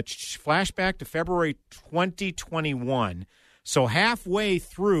is flashback to February 2021. So halfway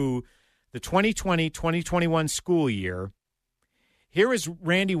through the 2020-2021 school year, here is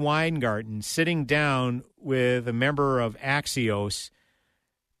Randy Weingarten sitting down with a member of Axios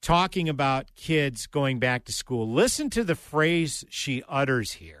talking about kids going back to school. Listen to the phrase she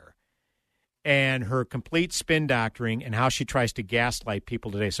utters here and her complete spin doctoring and how she tries to gaslight people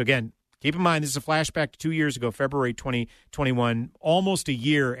today. So again, keep in mind, this is a flashback to 2 years ago, February 2021, almost a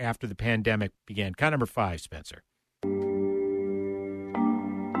year after the pandemic began. Count number 5, Spencer.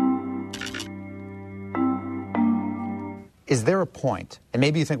 Is there a point, and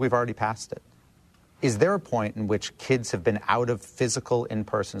maybe you think we've already passed it, is there a point in which kids have been out of physical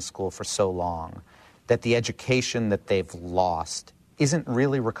in-person school for so long that the education that they've lost isn't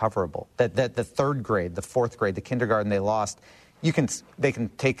really recoverable? That the third grade, the fourth grade, the kindergarten they lost, they can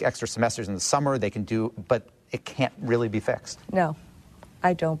take extra semesters in the summer, but it can't really be fixed? No,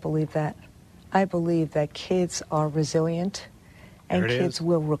 I don't believe that. I believe that kids are resilient and kids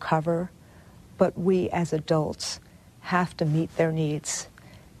will recover, but we as adults have to meet their needs,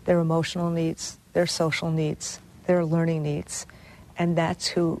 their emotional needs, their social needs, their learning needs. And that's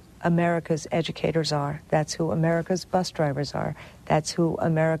who America's educators are. That's who America's bus drivers are. That's who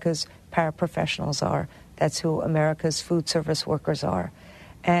America's paraprofessionals are. That's who America's food service workers are.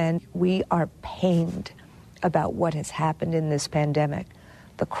 And we are pained about what has happened in this pandemic,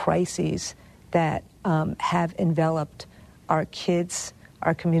 the crises that have enveloped our kids,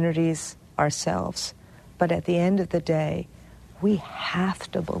 our communities, ourselves. But at the end of the day, we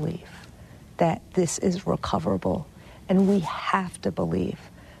have to believe that this is recoverable, and we have to believe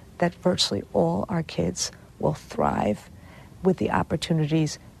that virtually all our kids will thrive with the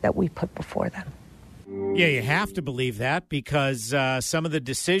opportunities that we put before them. Yeah, you have to believe that because some of the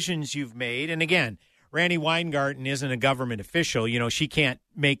decisions you've made, and again, Randy Weingarten isn't a government official. She can't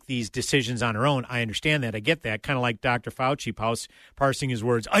make these decisions on her own. I understand that. I get that. Kind of like Dr. Fauci parsing his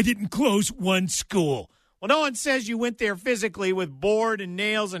words. I didn't close one school. Well, no one says you went there physically with board and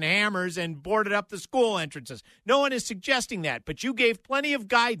nails and hammers and boarded up the school entrances. No one is suggesting that. But you gave plenty of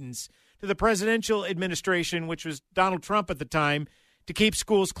guidance to the presidential administration, which was Donald Trump at the time, to keep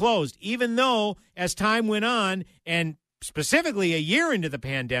schools closed, even though as time went on, and specifically a year into the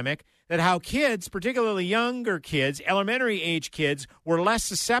pandemic, that how kids, particularly younger kids, elementary age kids, were less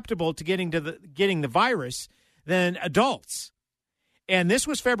susceptible to getting the virus than adults. And this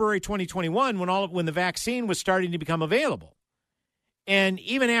was February 2021 when the vaccine was starting to become available. And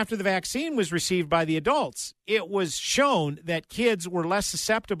even after the vaccine was received by the adults, it was shown that kids were less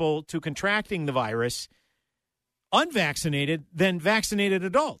susceptible to contracting the virus unvaccinated than vaccinated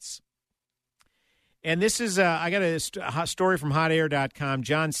adults. And this is, I got a story from hotair.com,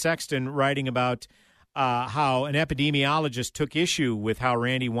 John Sexton writing about how an epidemiologist took issue with how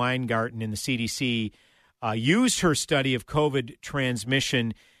Randy Weingarten and the CDC used her study of COVID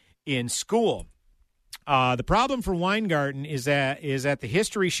transmission in school. The problem for Weingarten is that the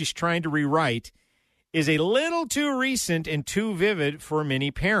history she's trying to rewrite is a little too recent and too vivid for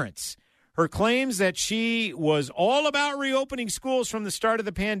many parents. Her claims that she was all about reopening schools from the start of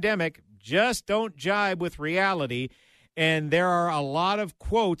the pandemic just don't jibe with reality, and there are a lot of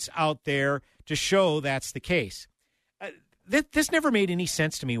quotes out there to show that's the case. This never made any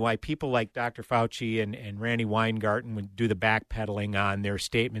sense to me why people like Dr. Fauci and Randy Weingarten would do the backpedaling on their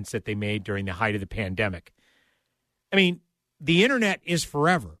statements that they made during the height of the pandemic. I mean, the internet is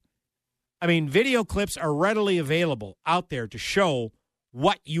forever. I mean, video clips are readily available out there to show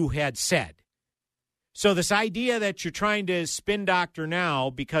what you had said. So this idea that you're trying to spin doctor now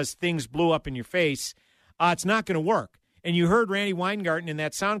because things blew up in your face, it's not going to work. And you heard Randy Weingarten in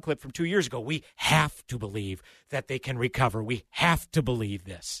that sound clip from 2 years ago. We have to believe that they can recover. We have to believe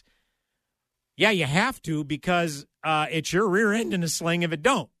this. Yeah, you have to because it's your rear end in a sling if it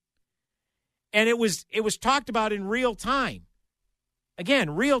don't. And it was talked about in real time.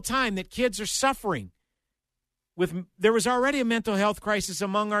 Again, real time that kids are suffering. There was already a mental health crisis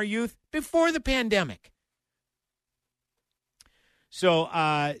among our youth before the pandemic. So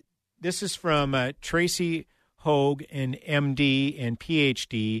this is from Tracy Hogue, an MD and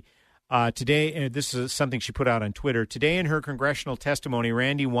PhD. Today, this is something she put out on Twitter. Today in her congressional testimony,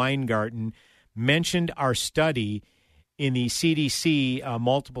 Randy Weingarten mentioned our study in the CDC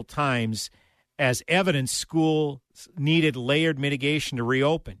multiple times as evidence schools needed layered mitigation to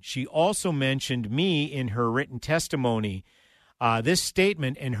reopen. She also mentioned me in her written testimony. This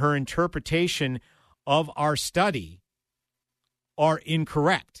statement and her interpretation of our study are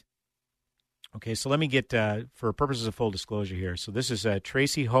incorrect. Okay, so let me get, for purposes of full disclosure here. So this is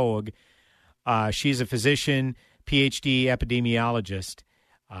Tracy Hoag. She's a physician, PhD epidemiologist,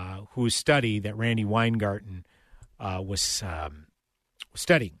 whose study that Randy Weingarten was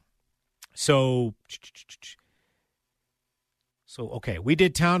studying. So, okay, we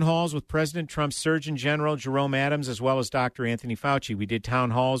did town halls with President Trump's Surgeon General Jerome Adams as well as Dr. Anthony Fauci. We did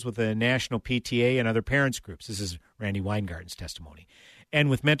town halls with the National PTA and other parents groups. This is Randy Weingarten's testimony. And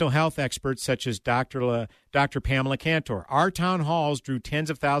with mental health experts such as Dr. Pamela Cantor. Our town halls drew tens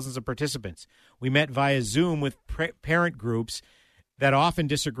of thousands of participants. We met via Zoom with parent groups that often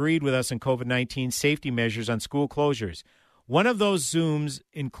disagreed with us on COVID-19 safety measures on school closures. One of those Zooms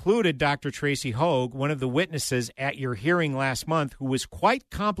included Dr. Tracy Hoag, one of the witnesses at your hearing last month, who was quite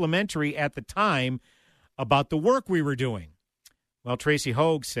complimentary at the time about the work we were doing. Well, Tracy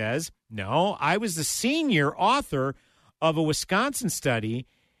Hoag says, no, I was the senior author of a Wisconsin study,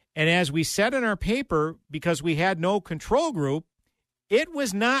 and as we said in our paper, because we had no control group, it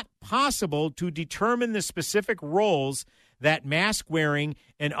was not possible to determine the specific roles that mask wearing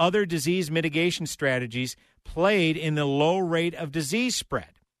and other disease mitigation strategies played in the low rate of disease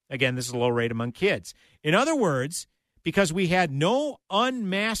spread. Again, this is a low rate among kids. In other words, because we had no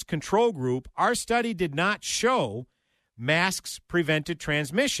unmasked control group, our study did not show masks prevented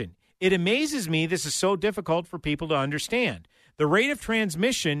transmission. It amazes me this is so difficult for people to understand. The rate of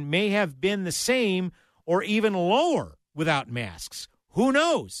transmission may have been the same or even lower without masks. Who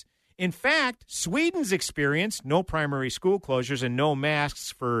knows? In fact, Sweden's experience, no primary school closures and no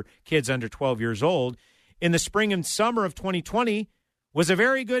masks for kids under 12 years old, in the spring and summer of 2020 was a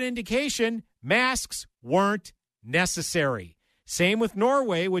very good indication masks weren't necessary. Same with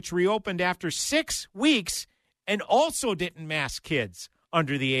Norway, which reopened after 6 weeks and also didn't mask kids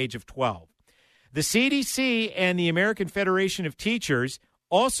under the age of 12. The CDC and the American Federation of Teachers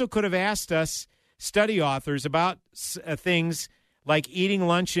also could have asked us study authors about things like eating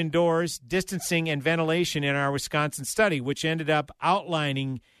lunch indoors, distancing, and ventilation in our Wisconsin study, which ended up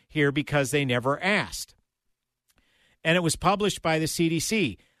outlining here because they never asked. And it was published by the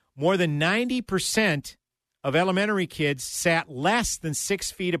CDC. More than 90% of elementary kids sat less than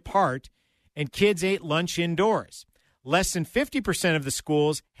 6 feet apart, and kids ate lunch indoors. Less than 50% of the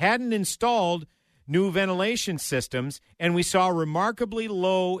schools hadn't installed new ventilation systems, and we saw remarkably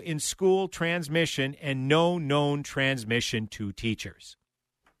low in school transmission and no known transmission to teachers.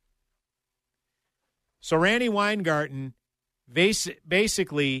 So Randy Weingarten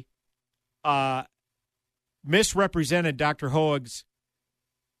basically misrepresented Dr. Hoag's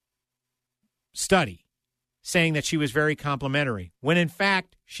study, saying that she was very complimentary, when in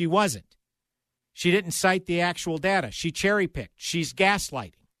fact she wasn't. She didn't cite the actual data. She cherry-picked. She's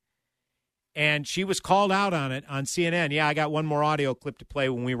gaslighting. And she was called out on it on CNN. Yeah, I got one more audio clip to play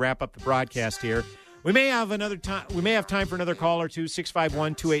when we wrap up the broadcast here. We may have time. We may have time for another call or two,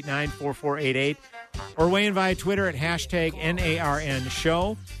 651-289-4488. Or weigh in via Twitter at hashtag NARN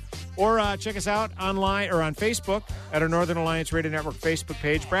Show. Or check us out online or on Facebook at our Northern Alliance Radio Network Facebook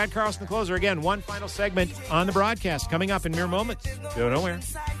page. Brad Carlson, the closer. Again, one final segment on the broadcast coming up in mere moments. Go nowhere.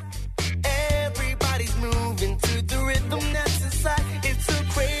 Everybody's moving to the rhythm that's inside. It's a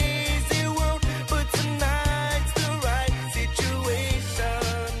crazy world, but tonight's the right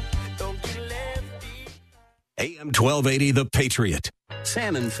situation. Don't be left behind. AM 1280, The Patriot.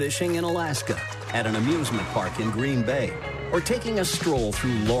 Salmon fishing in Alaska, at an amusement park in Green Bay, or taking a stroll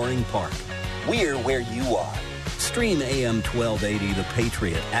through Loring Park. We're where you are. Stream AM 1280, The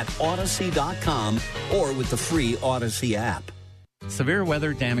Patriot at Odyssey.com or with the free Odyssey app. Severe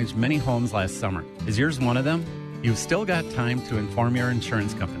weather damaged many homes last summer. Is yours one of them? You've still got time to inform your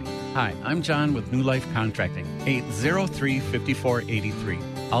insurance company. Hi, I'm John with New Life Contracting, 803-5483.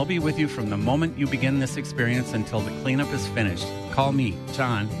 I'll be with you from the moment you begin this experience until the cleanup is finished. Call me,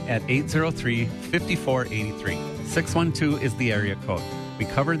 John, at 803-5483. 612 is the area code. We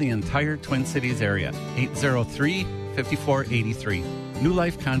cover the entire Twin Cities area, 803-5483. New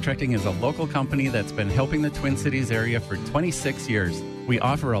Life Contracting is a local company that's been helping the Twin Cities area for 26 years. We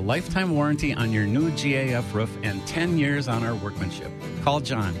offer a lifetime warranty on your new GAF roof and 10 years on our workmanship. Call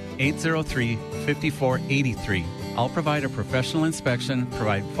John, 803-5483. I'll provide a professional inspection,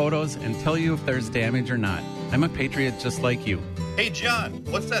 provide photos, and tell you if there's damage or not. I'm a patriot just like you. Hey, John,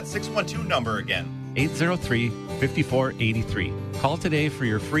 what's that 612 number again? 803-5483. Call today for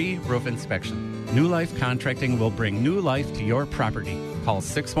your free roof inspection. New Life Contracting will bring new life to your property. Call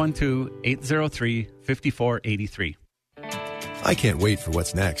 612-803-5483. I can't wait for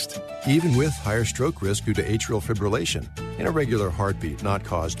what's next, even with higher stroke risk due to atrial fibrillation, an irregular heartbeat not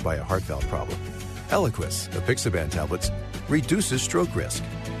caused by a heart valve problem. Eliquis, apixaban tablets, reduces stroke risk.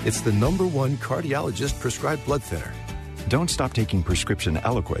 It's the #1 cardiologist-prescribed blood thinner. Don't stop taking prescription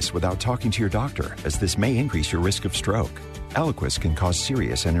Eliquis without talking to your doctor, as this may increase your risk of stroke. Eliquis can cause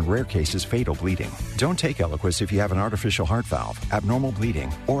serious and in rare cases fatal bleeding. Don't take Eliquis if you have an artificial heart valve, abnormal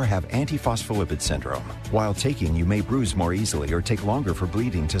bleeding, or have antiphospholipid syndrome. While taking, you may bruise more easily or take longer for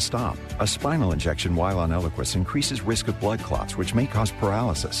bleeding to stop. A spinal injection while on Eliquis increases risk of blood clots, which may cause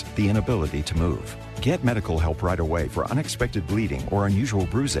paralysis, the inability to move. Get medical help right away for unexpected bleeding or unusual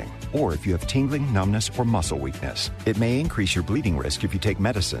bruising, or if you have tingling, numbness, or muscle weakness. It may increase your bleeding risk if you take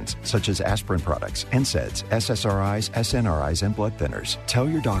medicines such as aspirin products, NSAIDs, SSRIs, SNRIs, and blood thinners. Tell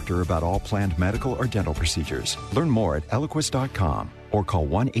your doctor about all planned medical or dental procedures. Learn more at Eliquis.com or call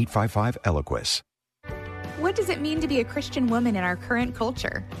 1-855-ELIQUIS. What does it mean to be a Christian woman in our current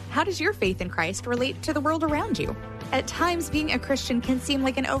culture? How does your faith in Christ relate to the world around you? At times, being a Christian can seem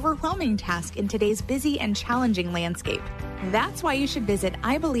like an overwhelming task in today's busy and challenging landscape. That's why you should visit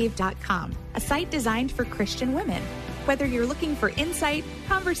ibelieve.com, a site designed for Christian women. Whether you're looking for insight,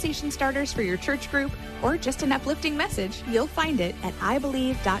 conversation starters for your church group, or just an uplifting message, you'll find it at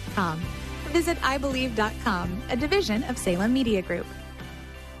ibelieve.com. Visit ibelieve.com, a division of Salem Media Group.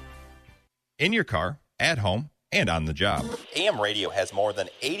 In your car, at home, and on the job. AM radio has more than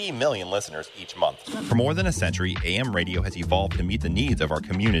 80 million listeners each month. For more than a century, AM radio has evolved to meet the needs of our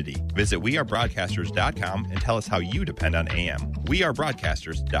community. Visit wearebroadcasters.com and tell us how you depend on AM.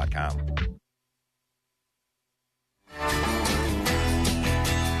 wearebroadcasters.com.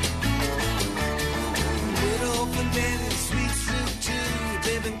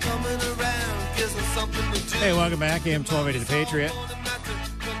 Hey, welcome back. AM 1280 The Patriot.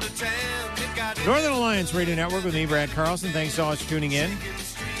 Northern Alliance Radio Network with me, Brad Carlson. Thanks so much for tuning in.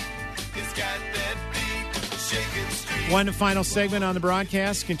 One final segment on the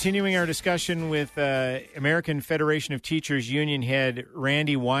broadcast, continuing our discussion with American Federation of Teachers Union head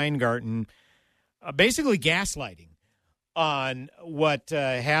Randy Weingarten, basically gaslighting on what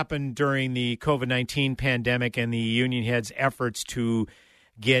happened during the COVID-19 pandemic and the union head's efforts to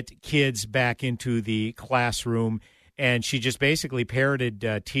get kids back into the classroom. And she just basically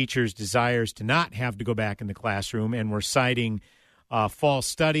parroted teachers' desires to not have to go back in the classroom, and were citing false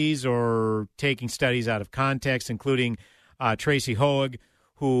studies or taking studies out of context, including Tracy Hoag,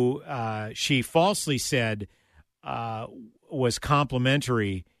 who she falsely said was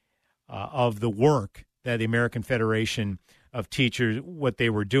complimentary of the work that the American Federation of Teachers, what they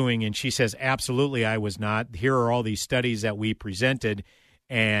were doing. And she says, absolutely, I was not. Here are all these studies that we presented,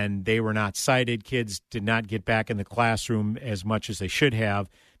 and they were not cited. Kids did not get back in the classroom as much as they should have,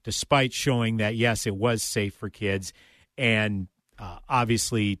 despite showing that, yes, it was safe for kids. And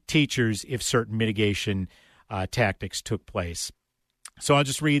obviously teachers, if certain mitigation tactics took place. So I'll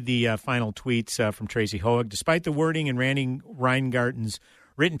just read the final tweets from Tracy Hoag. Despite the wording in Randy Weingarten's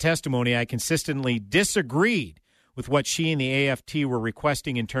written testimony, I consistently disagreed with what she and the AFT were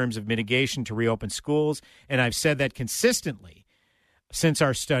requesting in terms of mitigation to reopen schools, and I've said that consistently since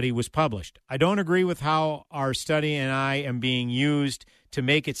our study was published. I don't agree with how our study and I am being used to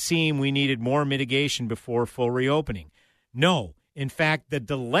make it seem we needed more mitigation before full reopening. No, in fact, the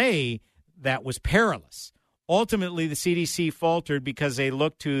delay that was perilous. Ultimately, the CDC faltered because they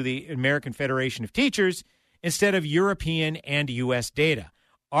looked to the American Federation of Teachers instead of European and U.S. data.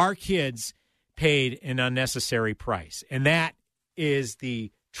 Our kids paid an unnecessary price, and that is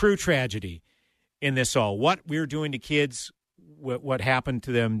the true tragedy in this all. What we're doing to kids, what happened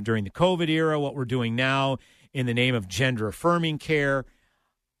to them during the COVID era, what we're doing now in the name of gender-affirming care.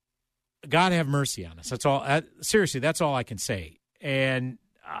 God have mercy on us. That's all. Seriously, that's all I can say. And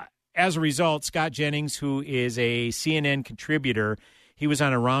as a result, Scott Jennings, who is a CNN contributor, he was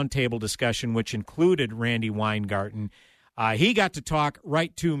on a roundtable discussion which included Randy Weingarten. He got to talk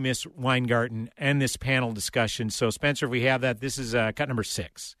right to Miss Weingarten and this panel discussion. So, Spencer, if we have that, this is cut number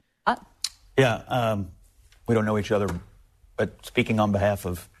 6. Yeah, we don't know each other. But speaking on behalf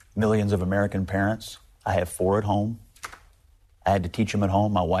of millions of American parents, I have 4 at home. I had to teach them at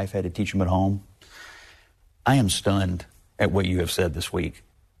home. My wife had to teach them at home. I am stunned at what you have said this week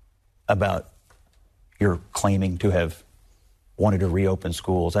about your claiming to have wanted to reopen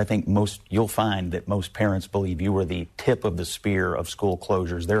schools. I think you'll find that most parents believe you were the tip of the spear of school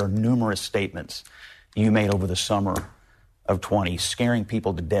closures. There are numerous statements you made over the summer of 20, scaring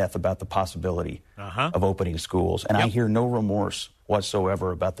people to death about the possibility of opening schools. And I hear no remorse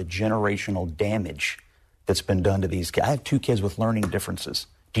whatsoever about the generational damage that's been done to these kids. I have 2 kids with learning differences.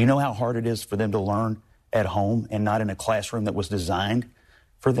 Do you know how hard it is for them to learn at home and not in a classroom that was designed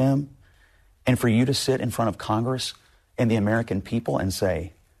for them? And for you to sit in front of Congress and the American people and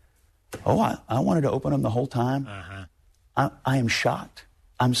say, oh, I wanted to open them the whole time. I am shocked.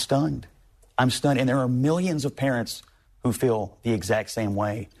 I'm stunned. And there are millions of parents who feel the exact same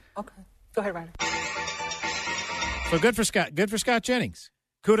way. Okay. Go ahead, Ryder. So good for Scott. Good for Scott Jennings.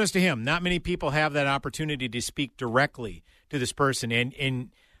 Kudos to him. Not many people have that opportunity to speak directly to this person. And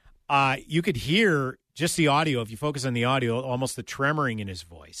you could hear just the audio, if you focus on the audio, almost the tremoring in his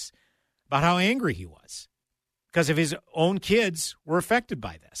voice about how angry he was because of his own kids were affected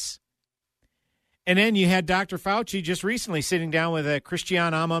by this. And then you had Dr. Fauci just recently sitting down with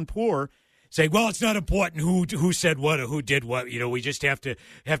Christiane Amanpour saying, well, it's not important who said what or who did what. You know, we just have to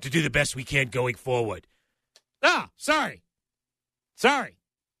do the best we can going forward. Sorry.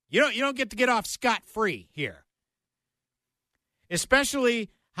 You don't get to get off scot-free here. Especially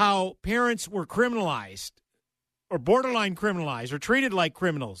how parents were criminalized or borderline criminalized or treated like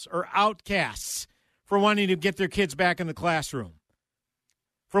criminals or outcasts for wanting to get their kids back in the classroom,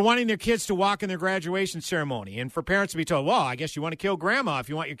 for wanting their kids to walk in their graduation ceremony, and for parents to be told, well, I guess you want to kill grandma if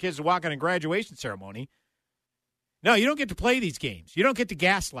you want your kids to walk in a graduation ceremony. No, you don't get to play these games. You don't get to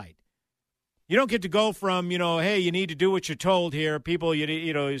gaslight. You don't get to go from, hey, you need to do what you're told here. People,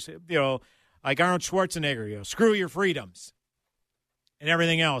 like Arnold Schwarzenegger, screw your freedoms and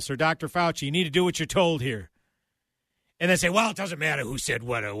everything else. Or Dr. Fauci, you need to do what you're told here. And then say, well, it doesn't matter who said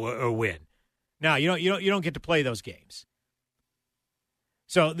what or when. No, you don't get to play those games.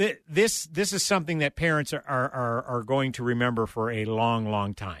 So this is something that parents are going to remember for a long,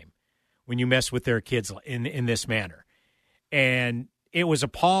 long time when you mess with their kids in this manner. And it was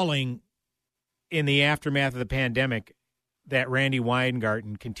appalling in the aftermath of the pandemic that Randy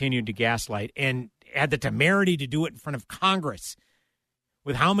Weingarten continued to gaslight and had the temerity to do it in front of Congress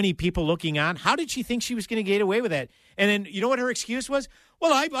with how many people looking on. How did she think she was going to get away with that? And then you know what her excuse was?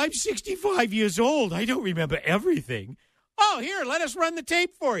 Well, I'm 65 years old. I don't remember everything. Oh, here, let us run the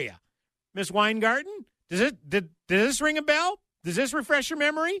tape for you. Miss Weingarten, does this ring a bell? Does this refresh your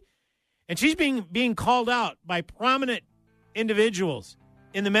memory? And she's being called out by prominent individuals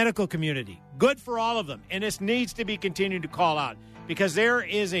in the medical community. Good for all of them. And this needs to be continued to call out because there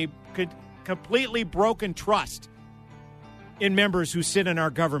is a completely broken trust in members who sit in our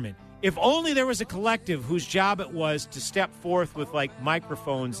government. If only there was a collective whose job it was to step forth with like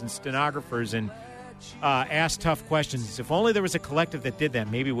microphones and stenographers and ask tough questions. If only there was a collective that did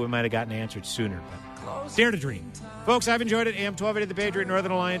that, maybe we might have gotten answered sooner. But dare to dream. Folks, I've enjoyed it. AM 1280 The Patriot,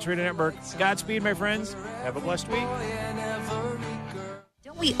 Northern Alliance Radio Network. Godspeed, my friends. Have a blessed week.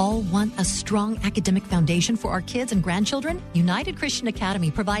 Don't we all want a strong academic foundation for our kids and grandchildren? United Christian Academy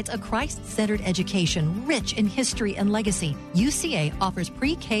provides a Christ-centered education rich in history and legacy. UCA offers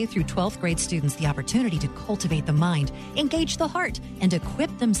pre-K through 12th grade students the opportunity to cultivate the mind, engage the heart, and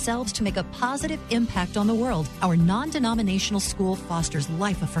equip themselves to make a positive impact on the world. Our non-denominational school fosters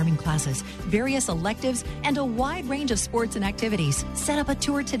life-affirming classes, various electives, and a wide range of sports and activities. Set up a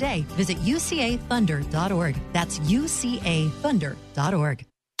tour today. Visit ucathunder.org. That's ucathunder.org.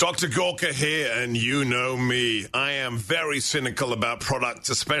 Dr. Gorka here, and you know me. I am very cynical about products,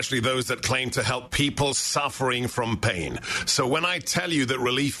 especially those that claim to help people suffering from pain. So when I tell you that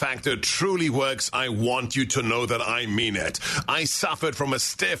Relief Factor truly works, I want you to know that I mean it. I suffered from a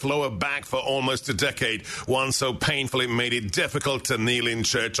stiff lower back for almost a decade, one so painful it made it difficult to kneel in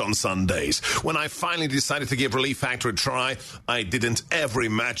church on Sundays. When I finally decided to give Relief Factor a try, I didn't ever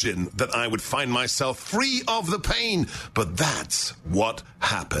imagine that I would find myself free of the pain. But that's what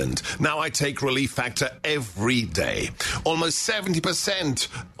happened. Now I take Relief Factor every day. Almost 70%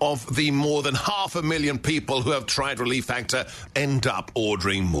 of the more than 500,000 people who have tried Relief Factor end up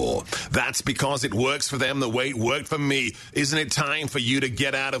ordering more. That's because it works for them the way it worked for me. Isn't it time for you to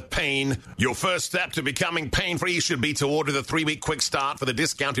get out of pain? Your first step to becoming pain-free should be to order the 3-week quick start for the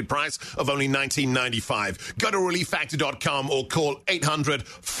discounted price of only $19.95. Go to relieffactor.com or call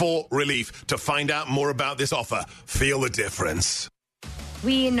 800-4RELIEF to find out more about this offer. Feel the difference.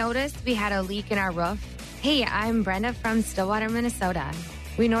 We noticed we had a leak in our roof. Hey, I'm Brenda from Stillwater, Minnesota.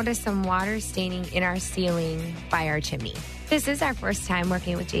 We noticed some water staining in our ceiling by our chimney. This is our first time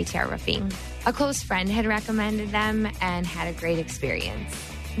working with JTR Roofing. A close friend had recommended them and had a great experience.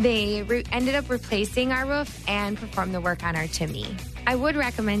 They ended up replacing our roof and performed the work on our chimney. I would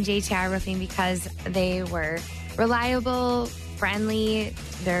recommend JTR Roofing because they were reliable, friendly,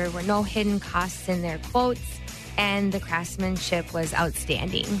 there were no hidden costs in their quotes, and the craftsmanship was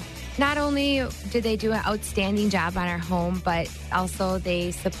outstanding. Not only did they do an outstanding job on our home, but also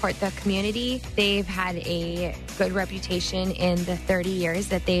they support the community. They've had a good reputation in the 30 years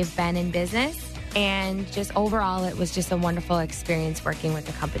that they've been in business. And just overall, it was just a wonderful experience working with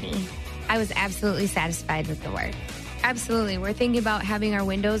the company. I was absolutely satisfied with the work. Absolutely. We're thinking about having our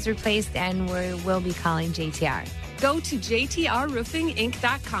windows replaced, and we'll be calling JTR. Go to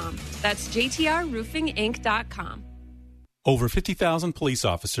jtrroofinginc.com. That's jtrroofinginc.com. Over 50,000 police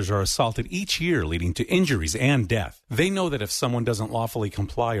officers are assaulted each year, leading to injuries and death. They know that if someone doesn't lawfully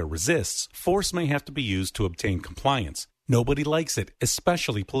comply or resists, force may have to be used to obtain compliance. Nobody likes it,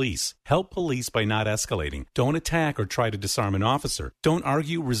 especially police. Help police by not escalating. Don't attack or try to disarm an officer. Don't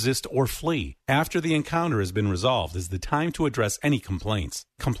argue, resist, or flee. After the encounter has been resolved is the time to address any complaints.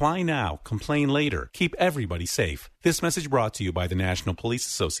 Comply now, complain later. Keep everybody safe. This message brought to you by the National Police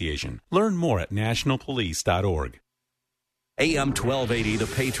Association. Learn more at nationalpolice.org. AM 1280, The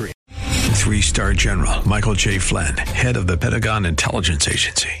Patriot. 3-star General Michael J. Flynn, head of the Pentagon Intelligence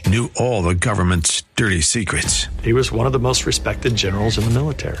Agency, knew all the government's dirty secrets. He was one of the most respected generals in the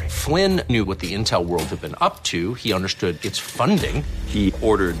military. Flynn knew what the intel world had been up to. He understood its funding. He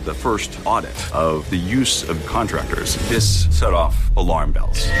ordered the first audit of the use of contractors. This set off alarm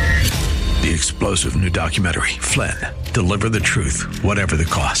bells. The explosive new documentary, Flynn, Deliver the Truth, Whatever the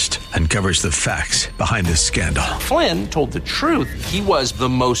Cost, uncovers the facts behind this scandal. Flynn told the truth. He was the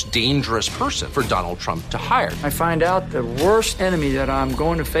most dangerous person for Donald Trump to hire. I find out the worst enemy that I'm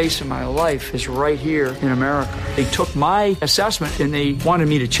going to face in my life is right here in America. They took my assessment and they wanted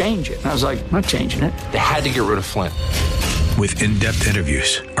me to change it. And I was like, I'm not changing it. They had to get rid of Flynn. With in-depth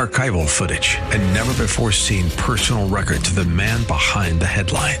interviews, archival footage, and never-before-seen personal records of the man behind the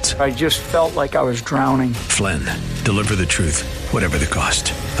headlines. I just felt like I was drowning. Flynn, Deliver the Truth, Whatever the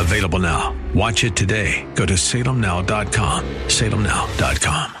Cost. Available now. Watch it today. Go to salemnow.com.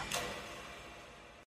 salemnow.com.